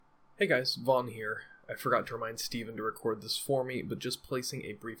Hey guys, Vaughn here. I forgot to remind Steven to record this for me, but just placing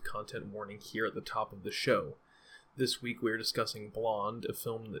a brief content warning here at the top of the show. This week we are discussing Blonde, a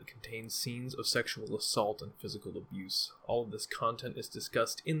film that contains scenes of sexual assault and physical abuse. All of this content is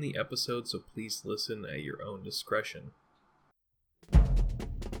discussed in the episode, so please listen at your own discretion.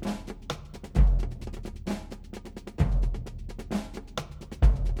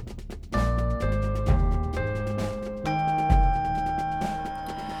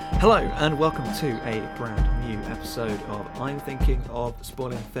 Hello, and welcome to a brand new episode of I'm Thinking of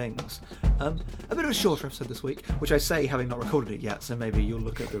Spoiling Things. A bit of a shorter episode this week, which I say having not recorded it yet, so maybe you'll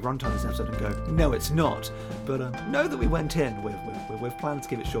look at the runtime of this episode and go, no, it's not. But know that we went in with plans to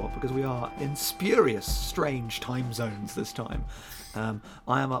keep it short, because we are in spurious, strange time zones this time.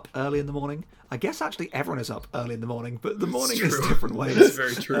 I am up early in the morning. I guess actually everyone is up early in the morning, but the morning is different ways. It's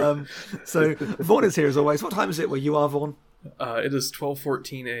very true. So Vaughn is here as always. What time is it where you are, Vaughn? It is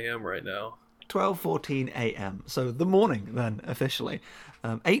 12:14 a.m. right now. 12:14 a.m. So the morning then, officially.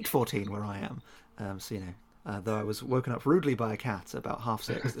 8:14 where I am. Though I was woken up rudely by a cat about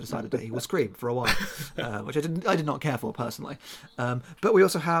 6:30 that decided that he will scream for a while, which I did not care for personally. But we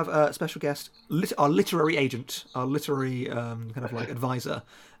also have a special guest, our literary agent, our literary advisor,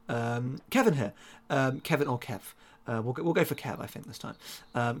 Kevin here. Kevin or Kev. We'll go for Kev, I think, this time.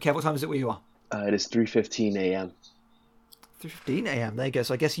 Kev, what time is it where you are? It is 3:15 a.m. 3:15 a.m. There you go.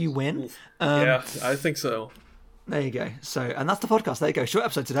 So I guess you win. Yeah, I think so. There you go. So, and that's the podcast. There you go. Short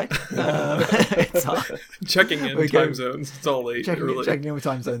episode today. Checking in time zones. It's all late. Checking in with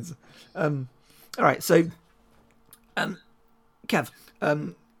time zones. All right. So, Kev,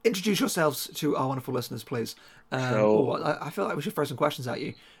 introduce yourselves to our wonderful listeners, please. I feel like we should throw some questions at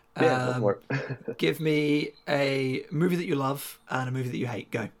you. Yeah, go for it. Give me a movie that you love and a movie that you hate.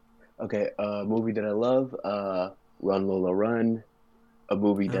 Go. Okay. A movie that I love. Run Lola Run. A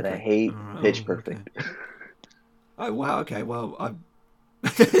movie that I hate. Pitch Perfect. Okay. Oh wow! Okay, well,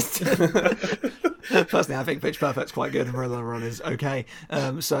 personally, I think Pitch Perfect's quite good, and Run Lola Run is okay.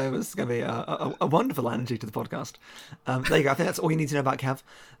 So it's going to be a wonderful energy to the podcast. There you go. I think that's all you need to know about Kev.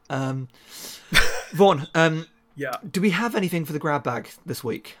 Vaughn, yeah. Do we have anything for the grab bag this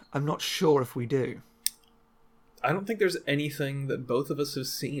week? I'm not sure if we do. I don't think there's anything that both of us have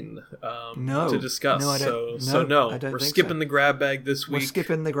seen to discuss. No, we're skipping the grab bag this week. We're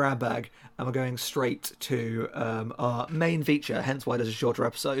skipping the grab bag, and we're going straight to our main feature, hence why there's a shorter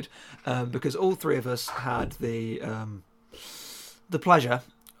episode, because all three of us had the pleasure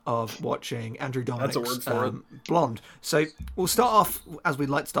of watching Andrew Dominik's Blonde. So we'll start off, as we'd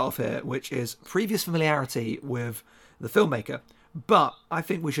like to start off here, which is previous familiarity with the filmmaker. But I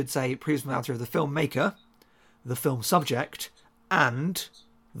think we should say previous familiarity with the filmmaker, the film subject, and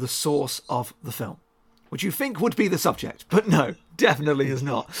the source of the film, which you think would be the subject, but no, definitely is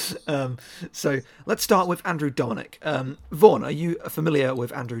not. So let's start with Andrew Dominik. Vaughn, are you familiar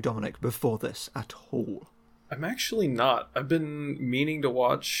with Andrew Dominik before this at all? I'm actually not. I've been meaning to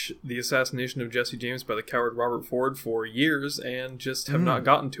watch The Assassination of Jesse James by the coward Robert Ford for years and just have not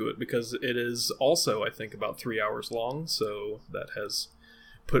gotten to it because it is also, I think, about 3 hours long, so that has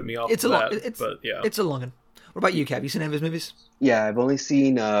put me off It's a long one. What about you, Kev? Have you seen any of his movies? Yeah, I've only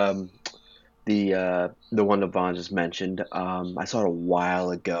seen the one that Vaughn just mentioned. I saw it a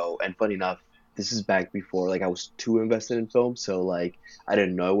while ago, and funny enough, this is back before I was too invested in film, so I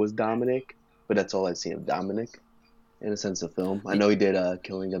didn't know it was Dominik, but that's all I've seen of Dominik in a sense of film. I know he did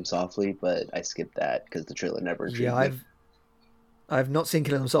Killing Them Softly, but I skipped that because the trailer never intrigued me. I've not seen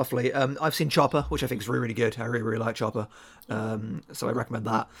Killing Them Softly. I've seen Chopper, which I think is really, really good. I really, really like Chopper. So I recommend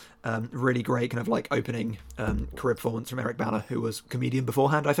that. Really great opening career performance from Eric Bana, who was a comedian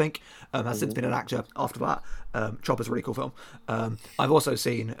beforehand, I think. Has since been an actor after that. Chopper's a really cool film. I've also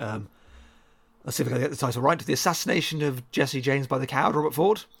seen, let's see if I can get the title right, The Assassination of Jesse James by the coward Robert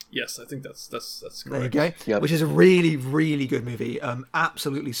Ford. Yes, I think that's correct. There you go. Yep. Which is a really, really good movie.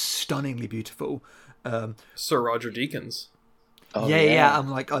 Absolutely stunningly beautiful. Sir Roger Deakins. Oh, yeah. I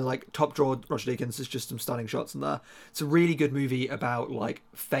like top drawer Roger Deakins. There's just some stunning shots in there. It's a really good movie about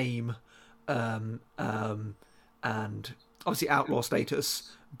fame, and obviously outlaw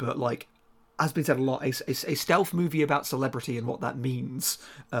status, but has been said a lot, a stealth movie about celebrity and what that means,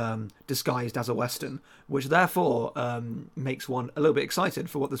 disguised as a western, which therefore makes one a little bit excited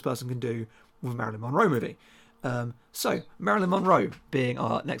for what this person can do with a Marilyn Monroe movie. So Marilyn Monroe being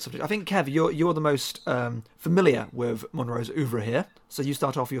our next subject. I think, Kev, you're the most familiar with Monroe's oeuvre here. So you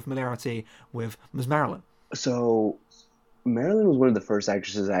start off your familiarity with Ms. Marilyn. So Marilyn was one of the first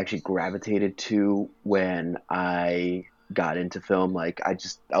actresses I actually gravitated to when I got into film. I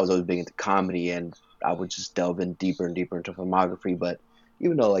was always big into comedy, and I would just delve in deeper and deeper into filmography. But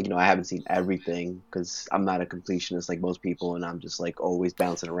even though like I haven't seen everything because I'm not a completionist like most people, and I'm just like always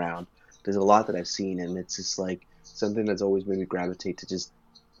bouncing around. There's a lot that I've seen, and it's just like something that's always made me gravitate to just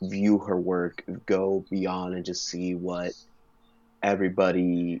view her work, go beyond, and just see what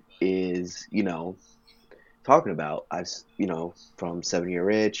everybody is, talking about. I've, from 7 Year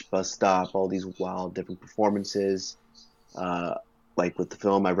Itch, Bus Stop, all these wild different performances. Like with the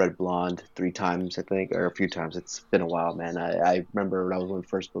film, I read Blonde 3 times, I think, or a few times. It's been a while, man. I remember that was one of the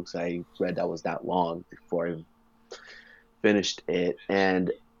first books I read that was that long before I finished it.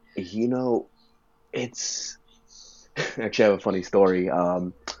 And, it's actually, I have a funny story.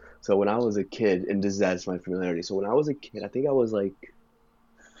 So when I was a kid, and that's my familiarity. So when I was a kid, I think I was like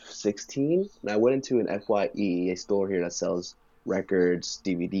 16, and I went into an FYE, a store here that sells records,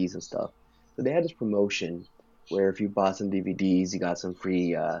 DVDs, and stuff. So they had this promotion where if you bought some DVDs, you got some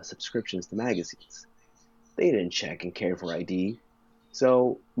free subscriptions to magazines. They didn't check and care for ID.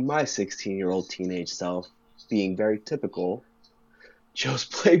 So my 16-year-old teenage self, being very typical, chose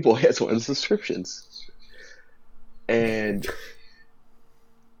Playboy as one of the subscriptions. And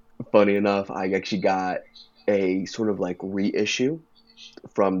funny enough, I actually got a sort of like reissue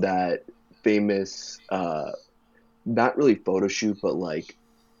from that famous, not really photo shoot, but like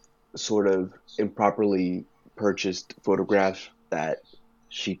sort of improperly purchased photographs that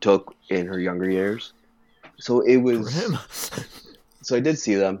she took in her younger years. So it was, so I did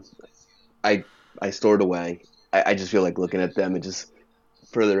see them. I stored away. I just feel like looking at them and just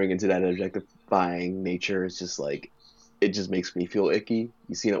furthering into that objectifying nature. It's just like, it just makes me feel icky.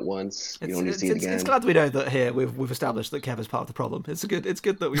 You've seen it once, you don't need to see it again. It's glad we know that here we've established that Kev is part of the problem. It's good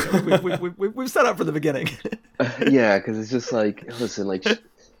that we've set up from the beginning. Yeah, because it's just like, listen, like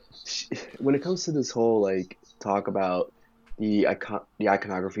when it comes to this whole like talk about the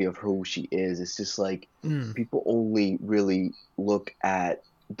iconography of who she is, it's just like people only really look at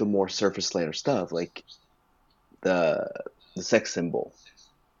the more surface layer stuff, like the sex symbol,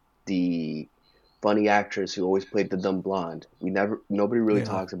 the funny actress who always played the dumb blonde. Nobody really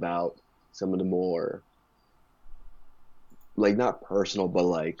talks about some of the more, like, not personal, but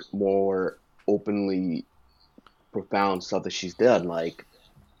like more openly profound stuff that she's done, like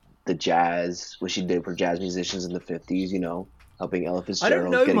the jazz, what she did for jazz musicians in the 50s, helping Ella Fitzgerald. I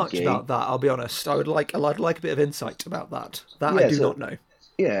don't know much about that, I'll be honest. I'd like a bit of insight about that. I do not know.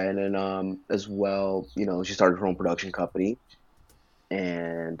 Yeah, and then as well, she started her own production company,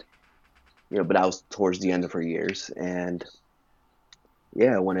 and but that was towards the end of her years. And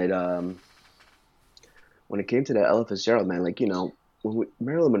yeah, when it came to the Ella Fitzgerald, man, like,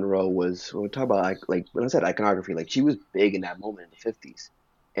 Marilyn Monroe was, when we talk about like when I said iconography, like she was big in that moment in the 50s,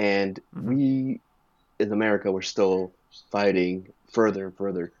 and we in America were still fighting further and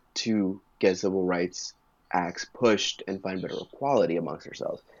further to get civil rights acts pushed and find better equality amongst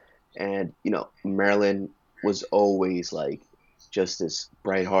ourselves. And Marilyn was always like just this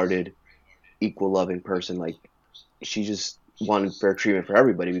bright-hearted, equal loving person. Like she just wanted fair treatment for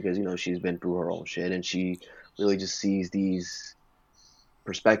everybody because she's been through her own shit, and she really just sees these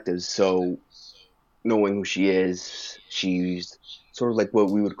perspectives. So knowing who she is, she's sort of like what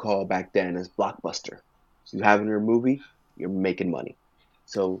we would call back then as blockbuster. You have in your movie, you're making money.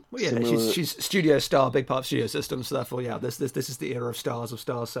 So she's studio star, big part of studio systems. So therefore, this is the era of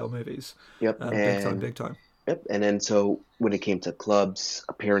stars sell movies. Yep, big time. Yep, and then so when it came to clubs,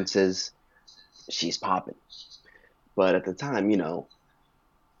 appearances, she's popping. But at the time,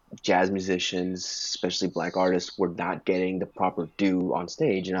 jazz musicians, especially black artists, were not getting the proper due on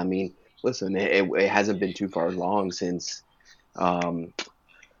stage. And I mean, listen, it hasn't been too far long since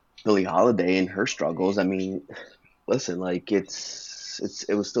Billie Holiday and her struggles. I mean, listen, like it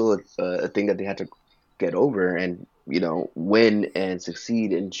was still a thing that they had to get over and win and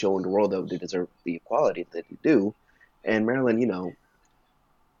succeed and show in the world that they deserve the equality that they do. And Marilyn,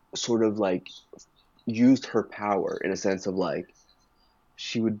 sort of like used her power in a sense of like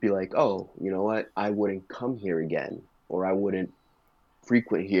she would be like, oh, you know what, I wouldn't come here again, or I wouldn't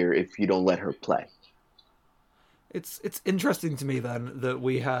frequent here if you don't let her play. It's interesting to me then that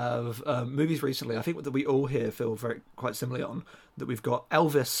we have movies recently, I think that we all here feel quite similarly on, that we've got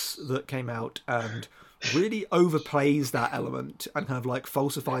Elvis that came out and really overplays that element and kind of like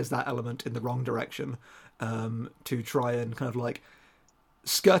falsifies that element in the wrong direction to try and kind of like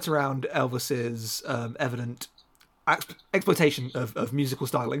skirt around Elvis's evident exploitation of musical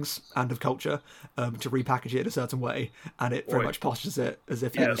stylings and of culture to repackage it in a certain way, and it very much postures it as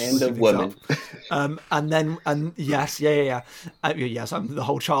if it was and of women. Yes, the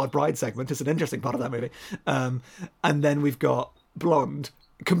whole child bride segment is an interesting part of that movie, and then we've got Blonde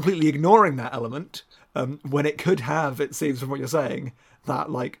completely ignoring that element when it could have, it seems from what you're saying, that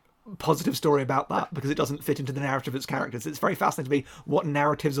like positive story about that because it doesn't fit into the narrative of its characters. It's very fascinating to me what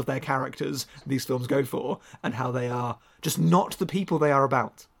narratives of their characters these films go for and how they are just not the people they are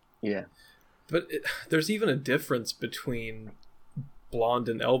about. Yeah. But there's even a difference between Blonde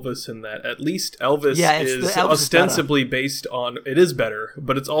and Elvis in that at least Elvis is ostensibly based on... It is better,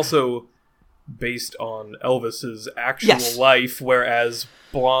 but it's also based on Elvis's actual life, whereas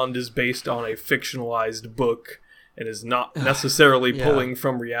Blonde is based on a fictionalized book and is not necessarily pulling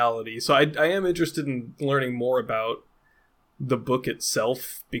from reality. So I am interested in learning more about the book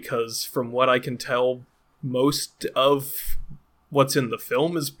itself, because from what I can tell, most of what's in the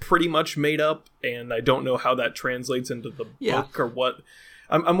film is pretty much made up, and I don't know how that translates into the book or what.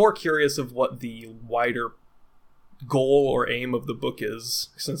 I'm more curious of what the wider goal or aim of the book is,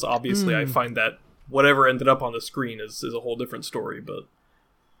 since obviously I find that whatever ended up on the screen is a whole different story, but...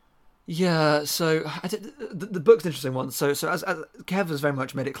 Yeah, so the book's an interesting one. So as Kev has very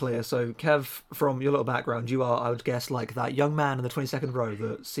much made it clear. So Kev, from your little background, you are, I would guess, like that young man in the 22nd row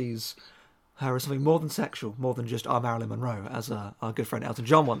that sees her as something more than sexual, more than just our Marilyn Monroe, as our good friend Elton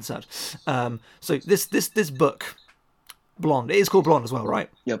John once said. So this book, Blonde, it is called Blonde as well, right?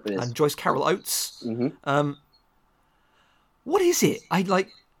 Yep, it is. And Joyce Carol Oates. Mm-hmm. What is it?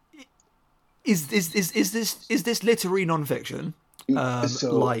 Is this literary nonfiction?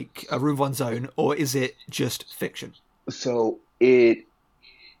 Like A Room of One's Own, or is it just fiction? So it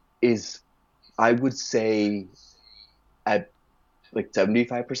is, I would say, at like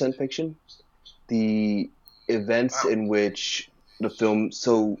 75% fiction. The events in which the film,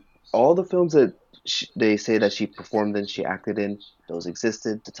 so all the films that they say that she performed in, she acted in, those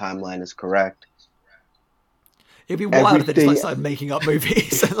existed. The timeline is correct. It'd be wild if they just started making up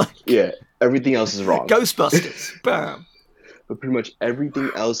movies. Yeah, everything else is wrong. Ghostbusters, bam. But pretty much everything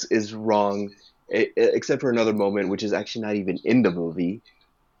else is wrong, except for another moment, which is actually not even in the movie.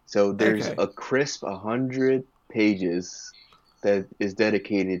 So there's a crisp 100 pages that is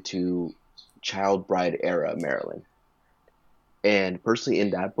dedicated to child bride era Marilyn. And personally, in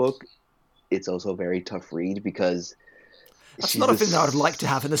that book, it's also a very tough read because that's not a thing that I would like to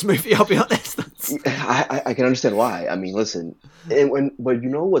have in this movie, I'll be honest. I can understand why. I mean, listen, but you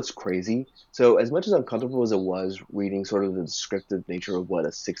know what's crazy? So as much as uncomfortable as it was reading sort of the descriptive nature of what a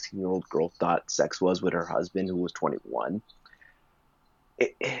 16-year-old girl thought sex was with her husband who was 21,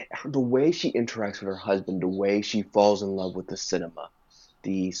 the way she interacts with her husband, the way she falls in love with the cinema,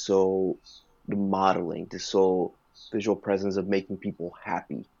 the modeling, the visual presence of making people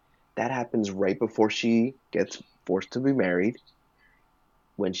happy, that happens right before she gets forced to be married,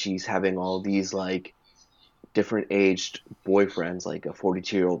 when she's having all these like different aged boyfriends, like a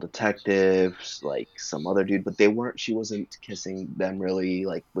 42-year-old detective, like some other dude, but she wasn't kissing them really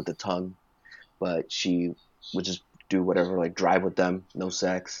like with the tongue, but she would just do whatever, like drive with them, no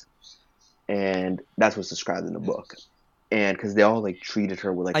sex. And that's what's described in the book. And because they all like treated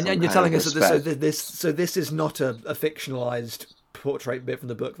her with like, and you're telling us that this is not a fictionalized portrait bit from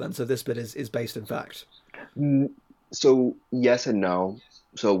the book then, so this bit is based in fact. So yes and no.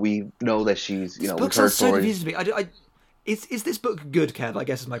 So we know that she's, this book sounds so confusing to me. Is this book good, Kev? I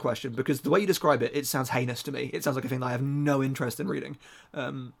guess is my question, because the way you describe it, it sounds heinous to me. It sounds like a thing that I have no interest in reading.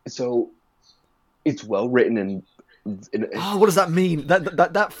 So it's well written and. What does that mean?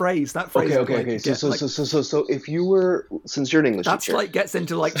 That phrase. Okay. So if you were, since you're an English that's teacher, like gets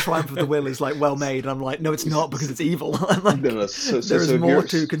into like Triumph of the Will is like well made, and I'm like, no, it's not, because it's evil. Like, no. There is more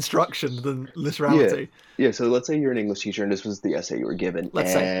to construction than literality. Yeah. So let's say you're an English teacher, and this was the essay you were given.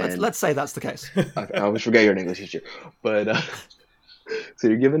 Let's say that's the case. I always forget you're an English teacher, but so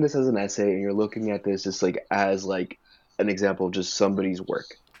you're given this as an essay, and you're looking at this just like as like an example of just somebody's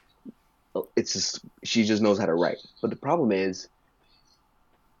work. It's just, she just knows how to write. But the problem is,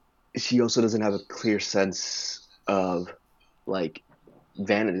 she also doesn't have a clear sense of like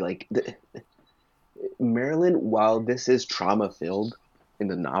vanity. Like Marilyn, while this is trauma filled in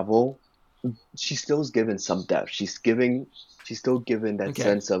the novel, she still is given some depth. She's still given that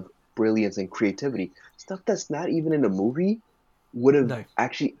sense of brilliance and creativity. Stuff that's not even in the movie would have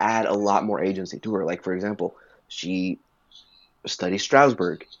actually add a lot more agency to her. Like, for example, she studied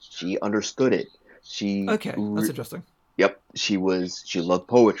Strasbourg. She understood it. That's interesting. Yep. She loved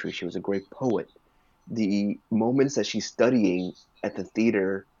poetry. She was a great poet. The moments that she's studying at the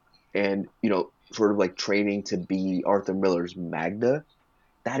theater and, sort of like training to be Arthur Miller's Magda,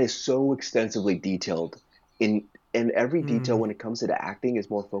 that is so extensively detailed. In every detail when it comes to the acting is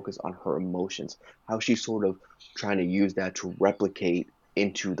more focused on her emotions, how she's sort of trying to use that to replicate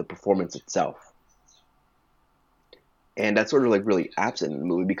into the performance itself. And that's sort of like really absent in the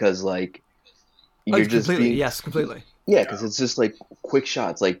movie because like you're just completely. Yeah, because it's just like quick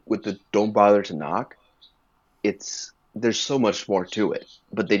shots. Like with the "Don't Bother to Knock," there's so much more to it.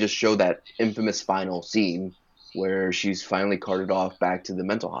 But they just show that infamous final scene where she's finally carted off back to the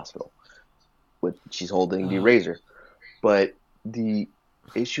mental hospital. She's holding the razor. But the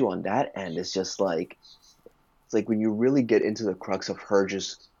issue on that end is just like, it's like when you really get into the crux of her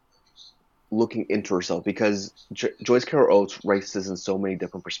just looking into herself, because Joyce Carol Oates writes this in so many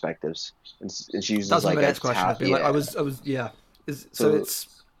different perspectives, and she uses that's like my next question. like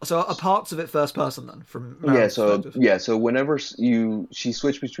So are parts of it first person then from Marilyn's perspective? So whenever she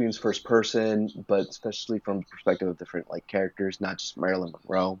switched between first person, but especially from the perspective of different like characters, not just Marilyn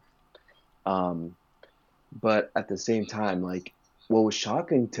Monroe. But at the same time, like, what was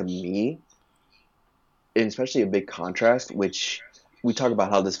shocking to me, and especially a big contrast, which we talk about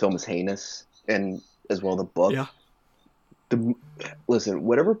how this film is heinous, and as well the book. Yeah. Listen,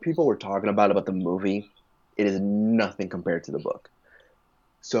 whatever people were talking about the movie, it is nothing compared to the book.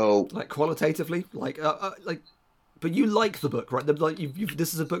 So, like qualitatively, but you like the book, right?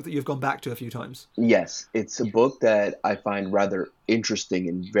 This is a book that you've gone back to a few times. Yes, it's a book that I find rather interesting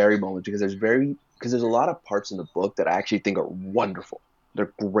and very moment, because there's a lot of parts in the book that I actually think are wonderful.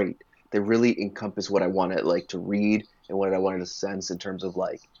 They're great. They really encompass what I wanted to read and what I wanted to sense in terms of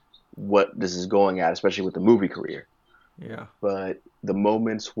like what this is going at, especially with the movie career. Yeah. But the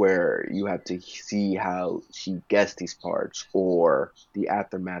moments where you have to see how she gets these parts, or the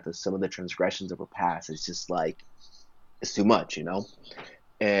aftermath of some of the transgressions of her past, it's just like, it's too much, you know?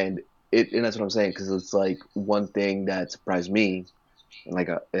 And that's what I'm saying, because it's like one thing that surprised me, like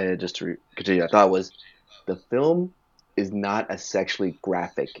just to continue that thought, was the film is not as sexually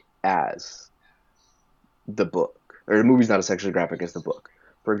graphic as the book, or the movie's not as sexually graphic as the book.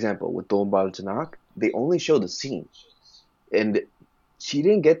 For example, with Don't Bother to Knock, they only show the scene, and she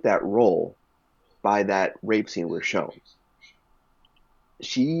didn't get that role by that rape scene we're shown.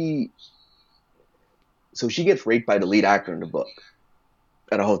 She gets raped by the lead actor in the book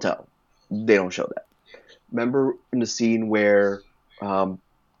at a hotel. They don't show that. Remember in the scene where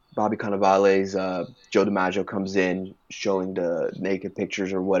Bobby Cannavale's Joe DiMaggio comes in showing the naked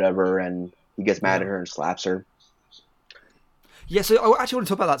pictures or whatever, and he gets mad at her and slaps her? Yeah, so I actually want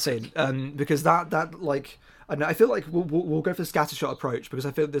to talk about that scene, because that like, I don't know, I feel like we'll go for the scattershot approach, because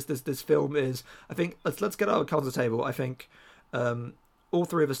I feel this film is, I think, let's get our cards on the table. I think all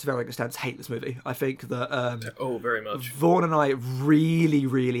three of us to varying extents hate this movie. I think that very much. Vaughn and I really,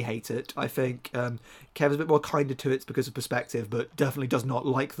 really hate it. I think Kevin's a bit more kinder to it because of perspective, but definitely does not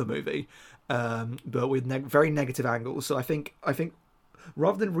like the movie. But with very negative angles. So I think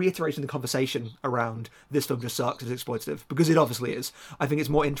rather than reiterating the conversation around this film just sucks, it's exploitative, because it obviously is, I think it's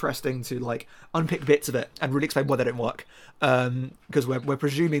more interesting to like unpick bits of it and really explain why they don't work. Because we're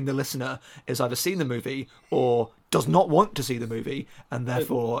presuming the listener has either seen the movie or does not want to see the movie, and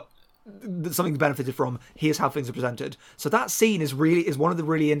therefore something benefited from here's how things are presented. So that scene is one of the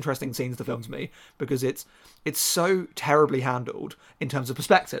really interesting scenes of the film to me, because it's so terribly handled in terms of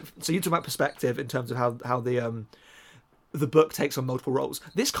perspective. So you talk about perspective in terms of how the book takes on multiple roles.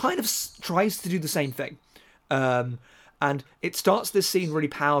 This kind of tries to do the same thing. And it starts this scene really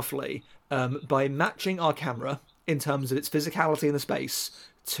powerfully by matching our camera in terms of its physicality in the space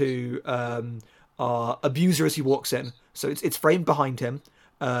to our abuser as he walks in. So it's framed behind him,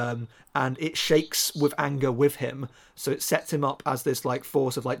 and it shakes with anger with him. So it sets him up as this like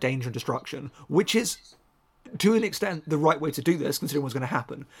force of like danger and destruction, which is, to an extent, the right way to do this, considering what's going to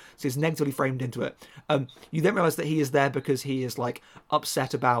happen. So it's negatively framed into it. You then realise that he is there because he is like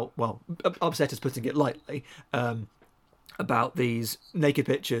upset about, upset is putting it lightly, about these naked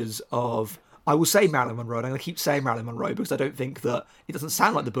pictures of, I will say Marilyn Monroe, and I'm going to keep saying Marilyn Monroe because I don't think that it doesn't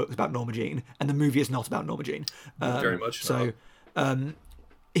sound like the book is about Norma Jean, and the movie is not about Norma Jean. Very much so.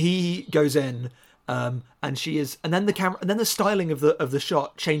 He goes in, and she is, and then the camera, and then the styling of the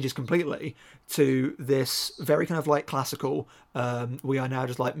shot changes completely to this very kind of like classical. We are now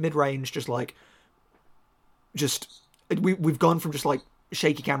just like mid-range, we've gone from just like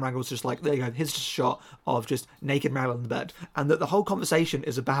shaky camera angles, just like, there you go, here's just a shot of just naked Marilyn in the bed, and that the whole conversation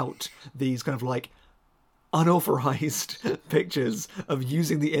is about these kind of like unauthorized pictures of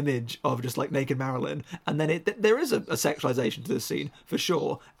using the image of just like naked Marilyn, and then there is a sexualization to this scene for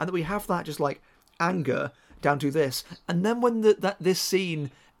sure, and that we have that just like anger down to this, and then when this scene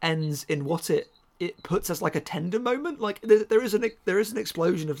ends in what it puts as like a tender moment, like there is an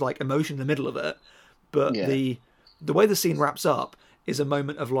explosion of like emotion in the middle of it, but the way the scene wraps up is a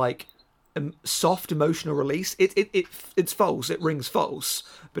moment of like soft emotional release. It's false, it rings false,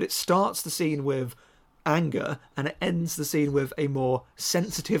 but it starts the scene with anger, and it ends the scene with a more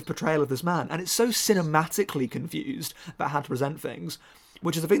sensitive portrayal of this man. And it's so cinematically confused about how to present things,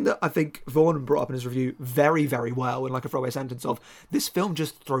 which is the thing that I think Vaughan brought up in his review very, very well in like a throwaway sentence of, this film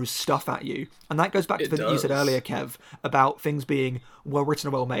just throws stuff at you. And that goes back to the thing that you said earlier, Kev, about things being well written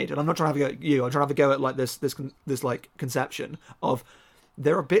and well made. And I'm not trying to have a go at you, I'm trying to have a go at like this like conception of,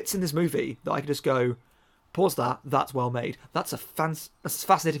 there are bits in this movie that I could just go, pause that's well made. That's a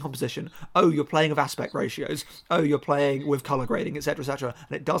fascinating composition. Oh, you're playing with aspect ratios. Oh, you're playing with colour grading, etc., etc.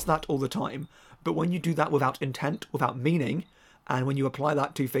 And it does that all the time. But when you do that without intent, without meaning, and when you apply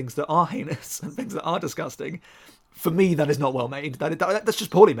that to things that are heinous and things that are disgusting, for me, that is not well made. That's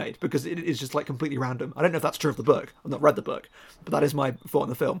just poorly made, because it is just like completely random. I don't know if that's true of the book. I've not read the book, but that is my thought on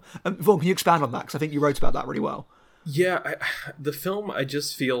the film. Vaughan, can you expand on that? Because I think you wrote about that really well. Yeah, the film, I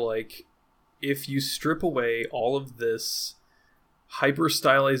just feel like, if you strip away all of this hyper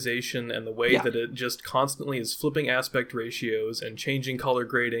stylization and the way that it just constantly is flipping aspect ratios and changing color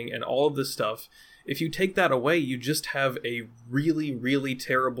grading and all of this stuff, if you take that away, you just have a really, really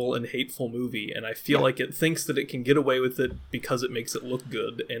terrible and hateful movie. And I feel like it thinks that it can get away with it because it makes it look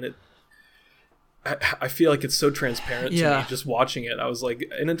good. And I feel like it's so transparent to me just watching it. I was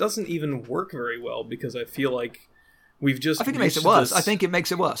like, and it doesn't even work very well, because I feel like I think it makes it worse. I think it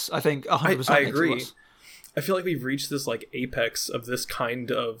makes it worse. I think 100% I agree. Makes it worse. I feel like we've reached this like apex of this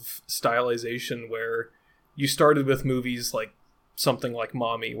kind of stylization, where you started with movies like something like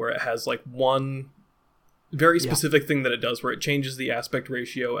Mommy, where it has like one very specific thing that it does, where it changes the aspect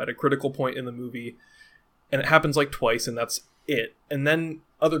ratio at a critical point in the movie, and it happens like twice, and that's it. And then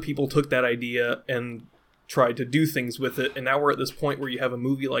other people took that idea and tried to do things with it, and now we're at this point where you have a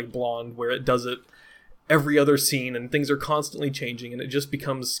movie like Blonde, where it does it every other scene, and things are constantly changing, and it just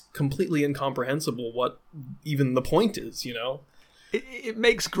becomes completely incomprehensible what even the point is, you know? It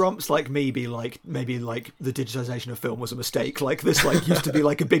makes grumps like me be like, maybe like the digitization of film was a mistake. Like this like used to be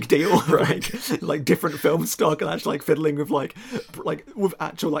like a big deal, right? Like different film stock, and actually like fiddling with like with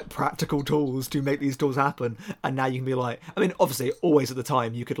actual like practical tools to make these tools happen. And now you can be like, I mean, obviously always at the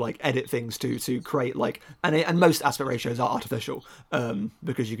time you could like edit things to create like, and most aspect ratios are artificial,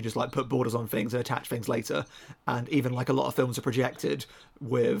 because you can just like put borders on things and attach things later. And even like a lot of films are projected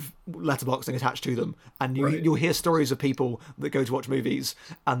with letterboxing attached to them, and you'll hear stories of people that go to watch movies,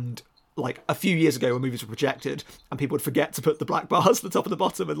 and like a few years ago when movies were projected and people would forget to put the black bars at the top and the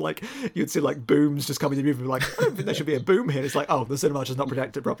bottom, and like you'd see like booms just coming to the movie, like, I don't think there should be a boom here. It's like, oh, the cinema just not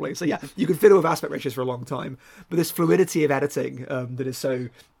projected properly. So yeah, you can fiddle with aspect ratios for a long time, but this fluidity of editing that is so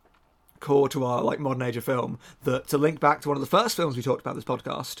core to our like modern age of film, that to link back to one of the first films we talked about in this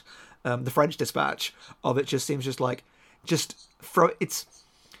podcast, The French Dispatch, of it just seems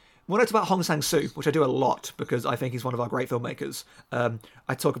when I talk about Hong Sang-soo, which I do a lot because I think he's one of our great filmmakers,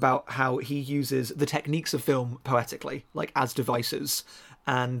 I talk about how he uses the techniques of film poetically, like as devices.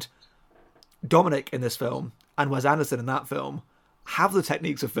 And Dominic in this film and Wes Anderson in that film have the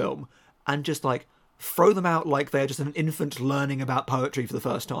techniques of film and just like throw them out like they're just an infant learning about poetry for the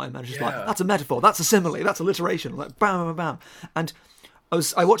first time. And just like, that's a metaphor, that's a simile, that's alliteration, like bam, bam, bam. And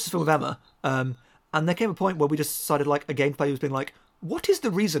I watched this film with Emma, and there came a point where we just decided like a gameplay was being like, what is the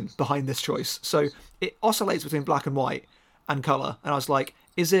reason behind this choice? So it oscillates between black and white and colour. And I was like,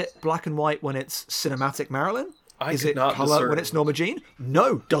 is it black and white when it's cinematic Marilyn? Is it colour when it's Norma Jean?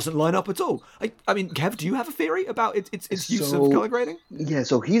 No, doesn't line up at all. I mean, Kev, do you have a theory about its use of colour grading? Yeah,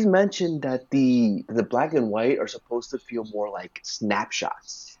 so he's mentioned that the black and white are supposed to feel more like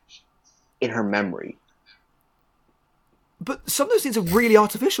snapshots in her memory. But some of those scenes are really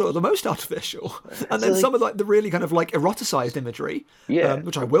artificial, or the most artificial. And then some of like the really kind of like eroticized imagery,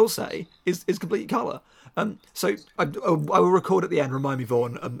 which I will say is complete colour. So I will record at the end. Remind me,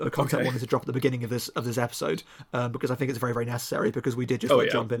 Vaughan, a content I wanted to drop at the beginning of this episode, because I think it's very, very necessary, because we did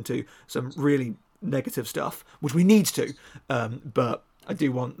just jump into some really negative stuff, which we need to, but I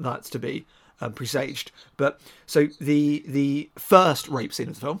do want that to be presaged. But so the first rape scene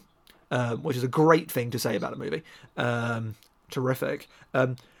of the film, which is a great thing to say about a movie. Terrific.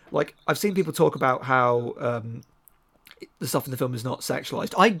 Like, I've seen people talk about how the stuff in the film is not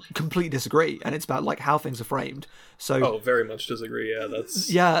sexualized. I completely disagree, and it's about like how things are framed. So, very much disagree. Yeah, that's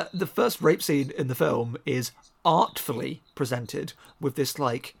the first rape scene in the film is artfully presented with this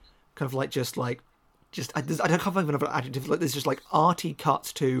like kind of like just I don't have even an adjective. Like there's just like arty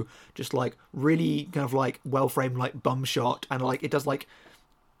cuts to just like really kind of like well framed like bum shot, and like it does like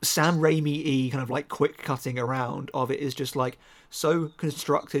Sam Raimi-y kind of like quick cutting around of it is just like so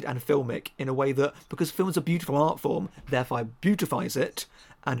constructed and filmic in a way that, because film is a beautiful art form, therefore beautifies it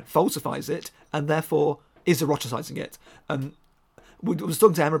and falsifies it, and therefore is eroticizing it. we was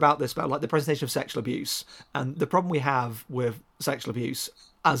talking to Emma about this, about like the presentation of sexual abuse, and the problem we have with sexual abuse,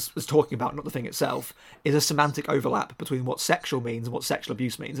 as was talking about, not the thing itself, is a semantic overlap between what sexual means and what sexual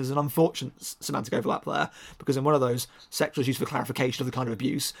abuse means. There's an unfortunate semantic overlap there, because in one of those, sexual is used for clarification of the kind of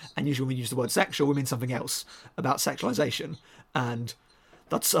abuse, and usually when we use the word sexual, we mean something else about sexualization, and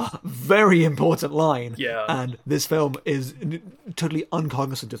that's a very important line. Yeah. And this film is totally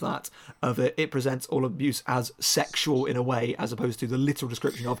uncognizant of that, of it. It presents all abuse as sexual in a way, as opposed to the literal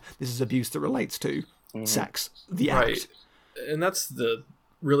description of this is abuse that relates to sex, the act. And that's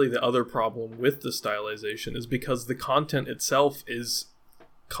really the other problem with the stylization, is because the content itself is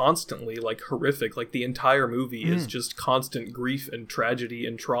constantly like horrific. Like the entire movie is just constant grief and tragedy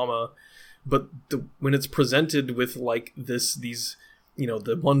and trauma. But when it's presented with like these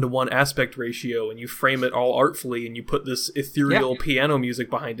the 1-to-1 aspect ratio, and you frame it all artfully, and you put this ethereal piano music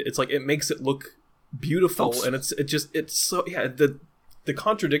behind it, it's like it makes it look beautiful. And it's so the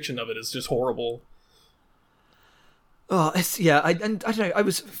contradiction of it is just horrible. Oh, I don't know. I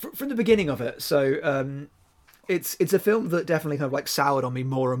was from the beginning of it, so it's a film that definitely kind of like soured on me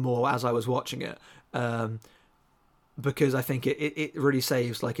more and more as I was watching it, because I think it really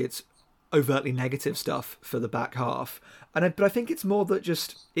saves like its overtly negative stuff for the back half, but I think it's more that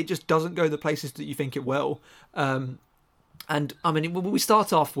it just doesn't go the places that you think it will, and I mean we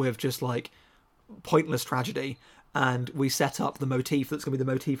start off with just like pointless tragedy, and we set up the motif that's going to be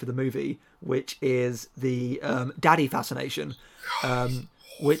the motif of the movie, which is the daddy fascination,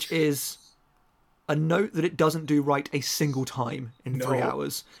 which is a note that it doesn't do right a single time in 3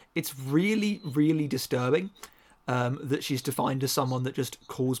 hours. It's really, really disturbing. That she's defined as someone that just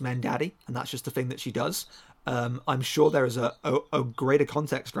calls men daddy, and that's just the thing that she does. I'm sure there is a greater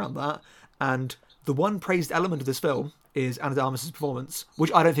context around that, and the one praised element of this film is Ana de Armas' performance,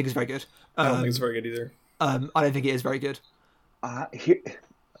 which I don't think is very good. I don't think it's very good either. I don't think it is very good.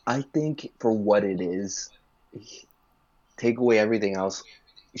 I think for what it is, take away everything else,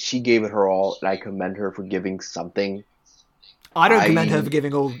 she gave it her all, and I commend her for giving something. I don't commend her for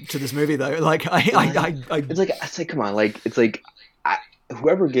giving all to this movie, though. Like, it's like, come on, like, it's like,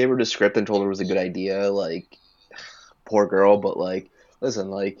 whoever gave her the script and told her it was a good idea, like, poor girl. But like, listen,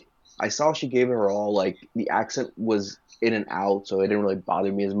 like, I saw she gave it her all. Like, the accent was in and out, so it didn't really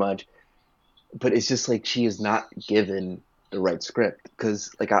bother me as much. But it's just like she is not given the right script,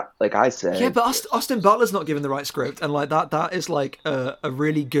 because like I said, yeah, but Austin Butler's not given the right script, and like that is like a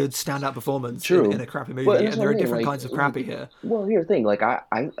really good standout performance in a crappy movie, and there are different kinds of crappy here. Well, here's the thing, like I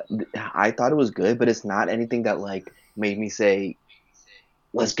thought it was good, but it's not anything that like made me say,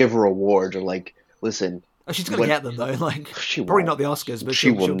 let's give her awards, or like, listen. Oh, she's gonna get them though, like probably not the Oscars, but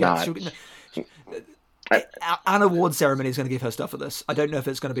she'll not. An award ceremony is going to give her stuff for this. I don't know if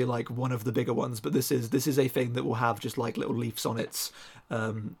it's going to be like one of the bigger ones, but this is a thing that will have just like little leaves on its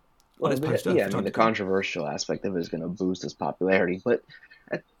poster. Yeah, I mean, the controversial aspect of it is going to boost its popularity. But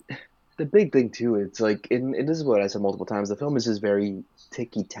the big thing too, it's like, and this is what I said multiple times, the film is just very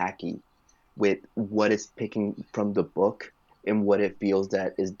ticky-tacky with what it's picking from the book and what it feels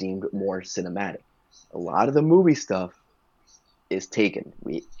that is deemed more cinematic. A lot of the movie stuff is taken.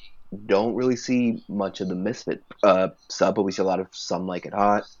 We don't really see much of the Misfit sub, but we see a lot of Some Like It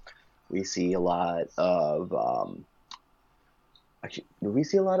Hot. We see a lot of actually, do we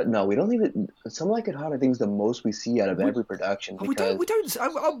see a lot of? No, we don't even. Some Like It Hot, I think, is the most we see out of every production. Because, we don't.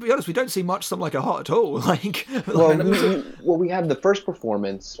 I'll be honest, we don't see much Some Like It Hot at all. Like, we have the first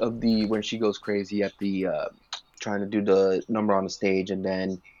performance of when she goes crazy at the trying to do the number on the stage, and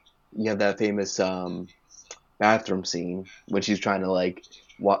then you have that famous bathroom scene when she's trying to like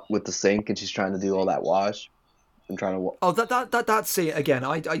with the sink, and she's trying to do all that wash and trying to. That scene again.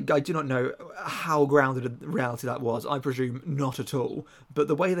 I do not know how grounded in reality that was. I presume not at all. But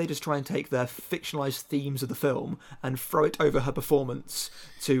the way they just try and take their fictionalized themes of the film and throw it over her performance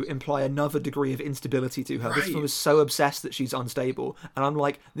to imply another degree of instability to her. Right. This film is so obsessed that she's unstable, and I'm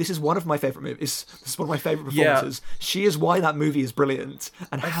like, this is one of my favorite movies. This is one of my favorite performances. Yeah. She is why that movie is brilliant.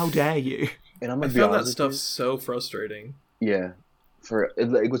 And how dare you? And I found that stuff so frustrating. Yeah.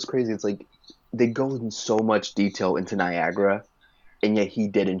 What's crazy, it's like they go in so much detail into Niagara, and yet he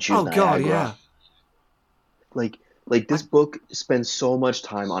didn't choose Niagara. God, yeah. Like this book spends so much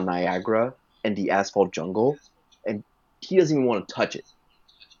time on Niagara and the asphalt jungle, and he doesn't even want to touch it.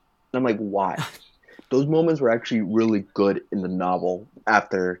 And I'm like, why? Those moments were actually really good in the novel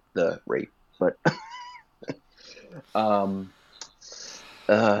after the rape, but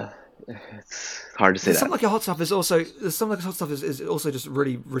it's hard to say. Something Like a Hot Stuff is also just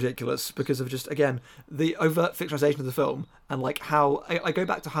really ridiculous because of just, again, the overt fictionalization of the film, and like how I go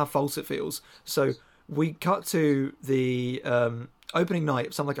back to how false it feels. So we cut to the opening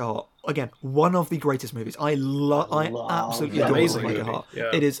night, Some Like It Hot, again, one of the greatest movies. I absolutely adore Some Like It Hot.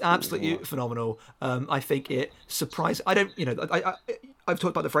 Yeah. It is absolutely phenomenal. I think it surprised. I don't, I've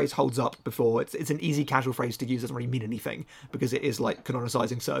talked about the phrase "holds up" before. It's an easy, casual phrase to use. Doesn't really mean anything because it is like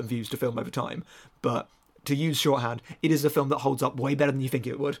canonicizing certain views to film over time. But to use shorthand, it is a film that holds up way better than you think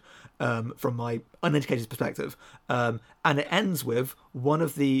it would, from my uneducated perspective. And it ends with one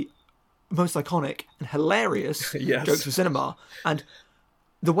of the most iconic and hilarious jokes for cinema. And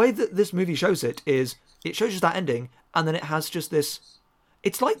the way that this movie shows it is, it shows us that ending, and then it has just this...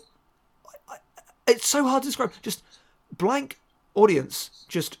 It's like... It's so hard to describe. Just blank audience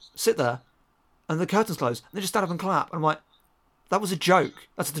just sit there, and the curtains close, and they just stand up and clap. And I'm like, that was a joke.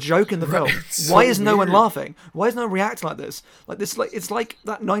 That's the joke in the film. Why is no one laughing? Why is no one reacting like this? Like this, like it's like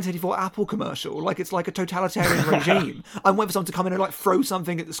that 1984 Apple commercial. Like it's like a totalitarian regime. I'm waiting for someone to come in and like throw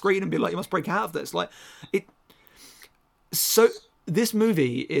something at the screen and be like, "You must break out of this." Like it. So this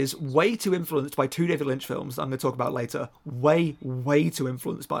movie is way too influenced by two David Lynch films that I'm going to talk about later. Way too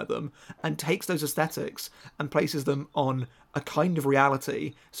influenced by them, and takes those aesthetics and places them on a kind of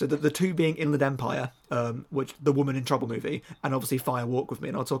reality. So that the two being Inland Empire, which the Woman in Trouble movie, and obviously Fire Walk with Me,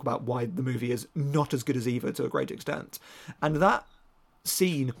 and I'll talk about why the movie is not as good as either to a great extent. And that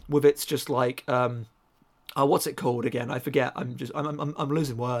scene with its just like what's it called again? I forget. I'm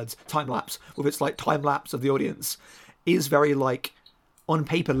losing words. Time lapse, with its like time lapse of the audience, is very like on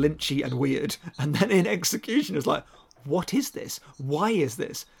paper lynchy and weird, and then in execution is like, what is this? Why is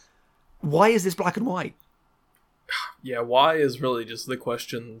this? Why is this black and white? Yeah, why is really just the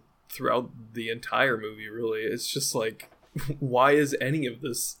question throughout the entire movie, really. It's just like, why is any of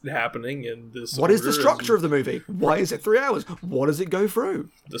this happening in this What is the structure of the movie? Why is it 3 hours? What does it go through?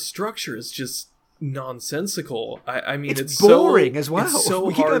 The structure is just nonsensical. I mean, it's boring as well. It's so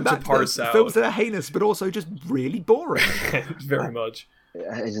hard to parse out. Films that are heinous, but also just really boring. Very much.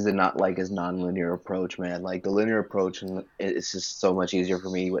 It's just not like his non-linear approach, man. Like the linear approach, and it's just so much easier for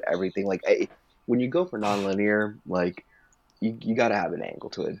me with everything. Like when you go for non-linear, like you got to have an angle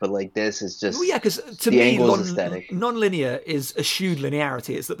to it. But like this is just because to me, non-linear is eschewed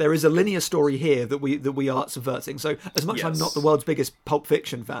linearity. It's that there is a linear story here that we are subverting. So as much as I'm not the world's biggest Pulp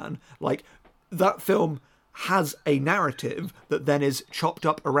Fiction fan, like that film has a narrative that then is chopped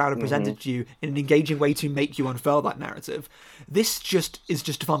up around and presented to you in an engaging way to make you unfurl that narrative. This is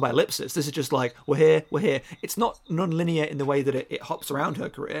just defined by ellipsis. This is just like, we're here. It's not non-linear in the way that it hops around her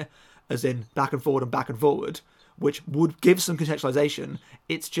career, as in back and forward, which would give some contextualization.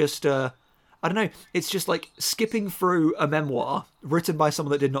 It's just, I don't know, it's just like skipping through a memoir written by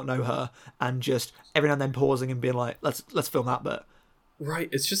someone that did not know her, and just every now and then pausing and being like, let's film that bit. Right,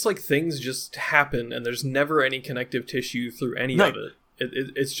 it's just like things just happen, and there's never any connective tissue through any of it.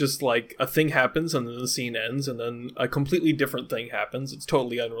 It's just like a thing happens, and then the scene ends, and then a completely different thing happens. It's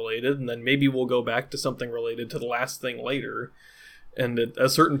totally unrelated, and then maybe we'll go back to something related to the last thing later. And at a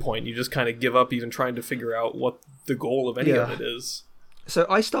certain point, you just kind of give up even trying to figure out what the goal of any of it is. So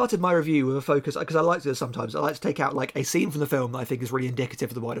I started my review with a focus, because I like to do this sometimes. I like to take out like a scene from the film that I think is really indicative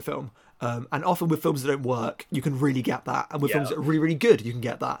of the wider film. And often with films that don't work, you can really get that. And with films that are really, really good, you can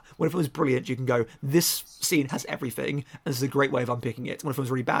get that. When a film is brilliant, you can go, this scene has everything, and this is a great way of unpicking it. When a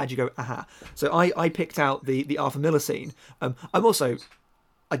film's really bad, you go, aha. So I picked out the Arthur Miller scene.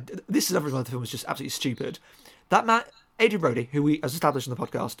 This is everyone. The film is just absolutely stupid. Adrien Brody, who we, as established in the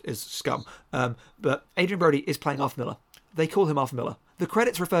podcast, is scum. But Adrien Brody is playing Arthur Miller. They call him Arthur Miller. The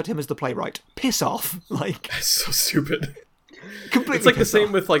credits refer to him as the playwright. Piss off. Like, that's so stupid. Completely. It's like the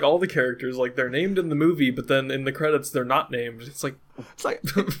same with like all the characters. Like they're named in the movie, but then in the credits they're not named. It's like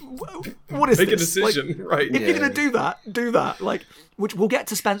what is make this? A decision, like, right? If you're gonna do that. Like, which we'll get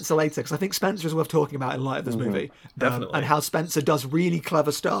to Spencer later, because I think Spencer is worth talking about in light of this movie. Definitely. And how Spencer does really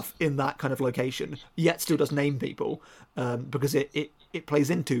clever stuff in that kind of location, yet still does name people, because it plays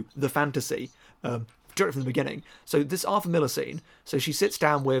into the fantasy. Directly from the beginning. So this Arthur Miller scene. So she sits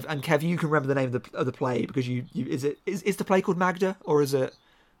down with, and Kev, you can remember the name of the play because is the play called Magda, or is it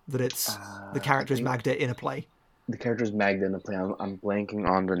that it's the character is Magda in a play? The character is Magda in the play. I'm blanking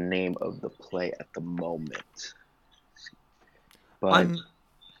on the name of the play at the moment. But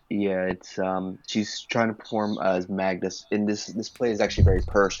yeah, it's she's trying to perform as Magda. In this play is actually very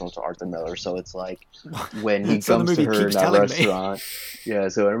personal to Arthur Miller. So it's like when he comes to her in that restaurant. Yeah,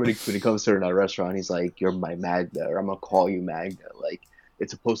 so when he comes to her in that restaurant, he's like, "You're my Magda," or "I'm gonna call you Magda." Like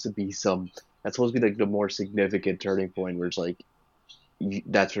it's supposed to be that's supposed to be like the more significant turning point, where it's like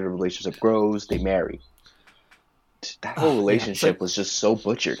that's where the relationship grows. They marry. That whole relationship was just so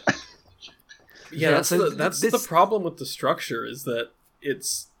butchered. That's the problem with the structure, is that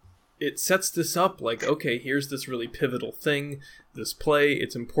it sets this up like, okay, here's this really pivotal thing, this play,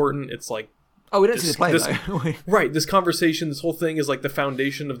 it's important, it's like, oh, we don't see the play though. Right, this conversation, this whole thing is like the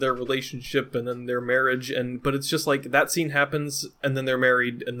foundation of their relationship and then their marriage, but it's just like that scene happens and then they're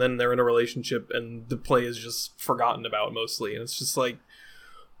married and then they're in a relationship and the play is just forgotten about mostly, and it's just like,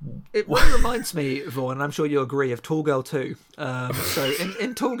 it really reminds me, Vaughan, and I'm sure you'll agree, of Tall Girl 2. So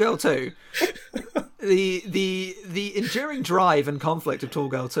in Tall Girl 2, the enduring drive and conflict of Tall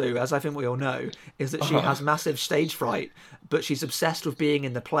Girl 2, as I think we all know, is that she has massive stage fright, but she's obsessed with being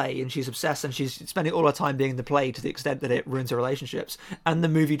in the play, and she's obsessed, and she's spending all her time being in the play to the extent that it ruins her relationships. And the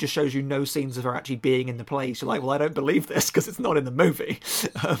movie just shows you no scenes of her actually being in the play. So you're like, well, I don't believe this because it's not in the movie.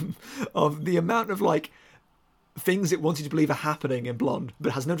 Of the amount of like things it wants you to believe are happening in Blonde,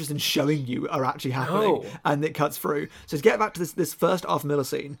 but has no interest in showing you are actually happening, and it cuts through. So to get back to this first Arthur Miller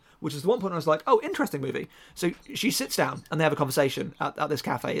scene, which is the one point I was like, oh, interesting movie. So she sits down and they have a conversation at this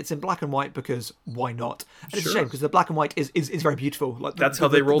cafe. It's in black and white because why not? And it's a shame because the black and white is very beautiful. Like that's how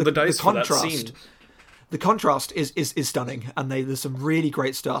they rolled the dice for that scene. The contrast is stunning, and there's some really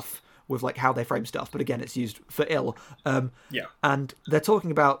great stuff with like how they frame stuff. But again, it's used for ill. And they're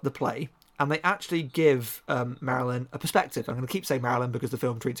talking about the play. And they actually give Marilyn a perspective. I'm going to keep saying Marilyn because the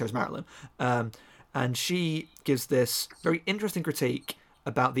film treats her as Marilyn. And she gives this very interesting critique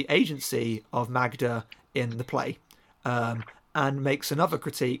about the agency of Magda in the play. And makes another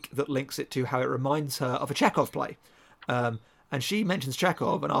critique that links it to how it reminds her of a Chekhov play. And she mentions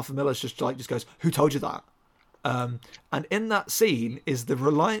Chekhov, and Arthur Miller just goes, "Who told you that?" And in that scene is the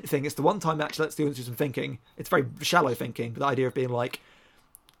reliant thing. It's the one time that actually lets the audience do some thinking. It's very shallow thinking, but the idea of being like,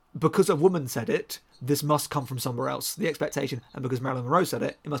 because a woman said it, this must come from somewhere else. The expectation, and because Marilyn Monroe said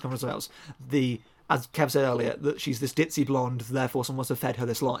it, it must come from somewhere else. As Kev said earlier, that she's this ditzy blonde, therefore someone must have fed her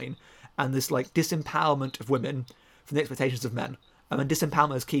this line, and this like disempowerment of women from the expectations of men. And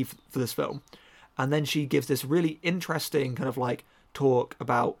disempowerment is key for this film. And then she gives this really interesting kind of like talk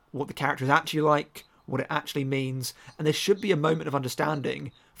about what the character is actually like, what it actually means, and there should be a moment of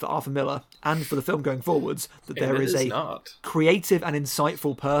understanding for Arthur Miller and for the film going forwards that there is a creative and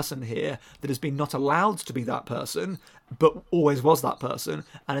insightful person here that has been not allowed to be that person, but always was that person,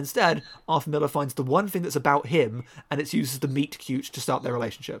 and instead Arthur Miller finds the one thing that's about him, and it's used as the meet cute to start their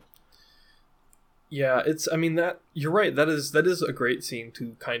relationship. Yeah, you're right, that is a great scene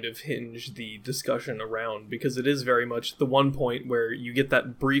to kind of hinge the discussion around, because it is very much the one point where you get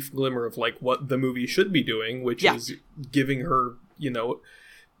that brief glimmer of like what the movie should be doing, which is giving her, you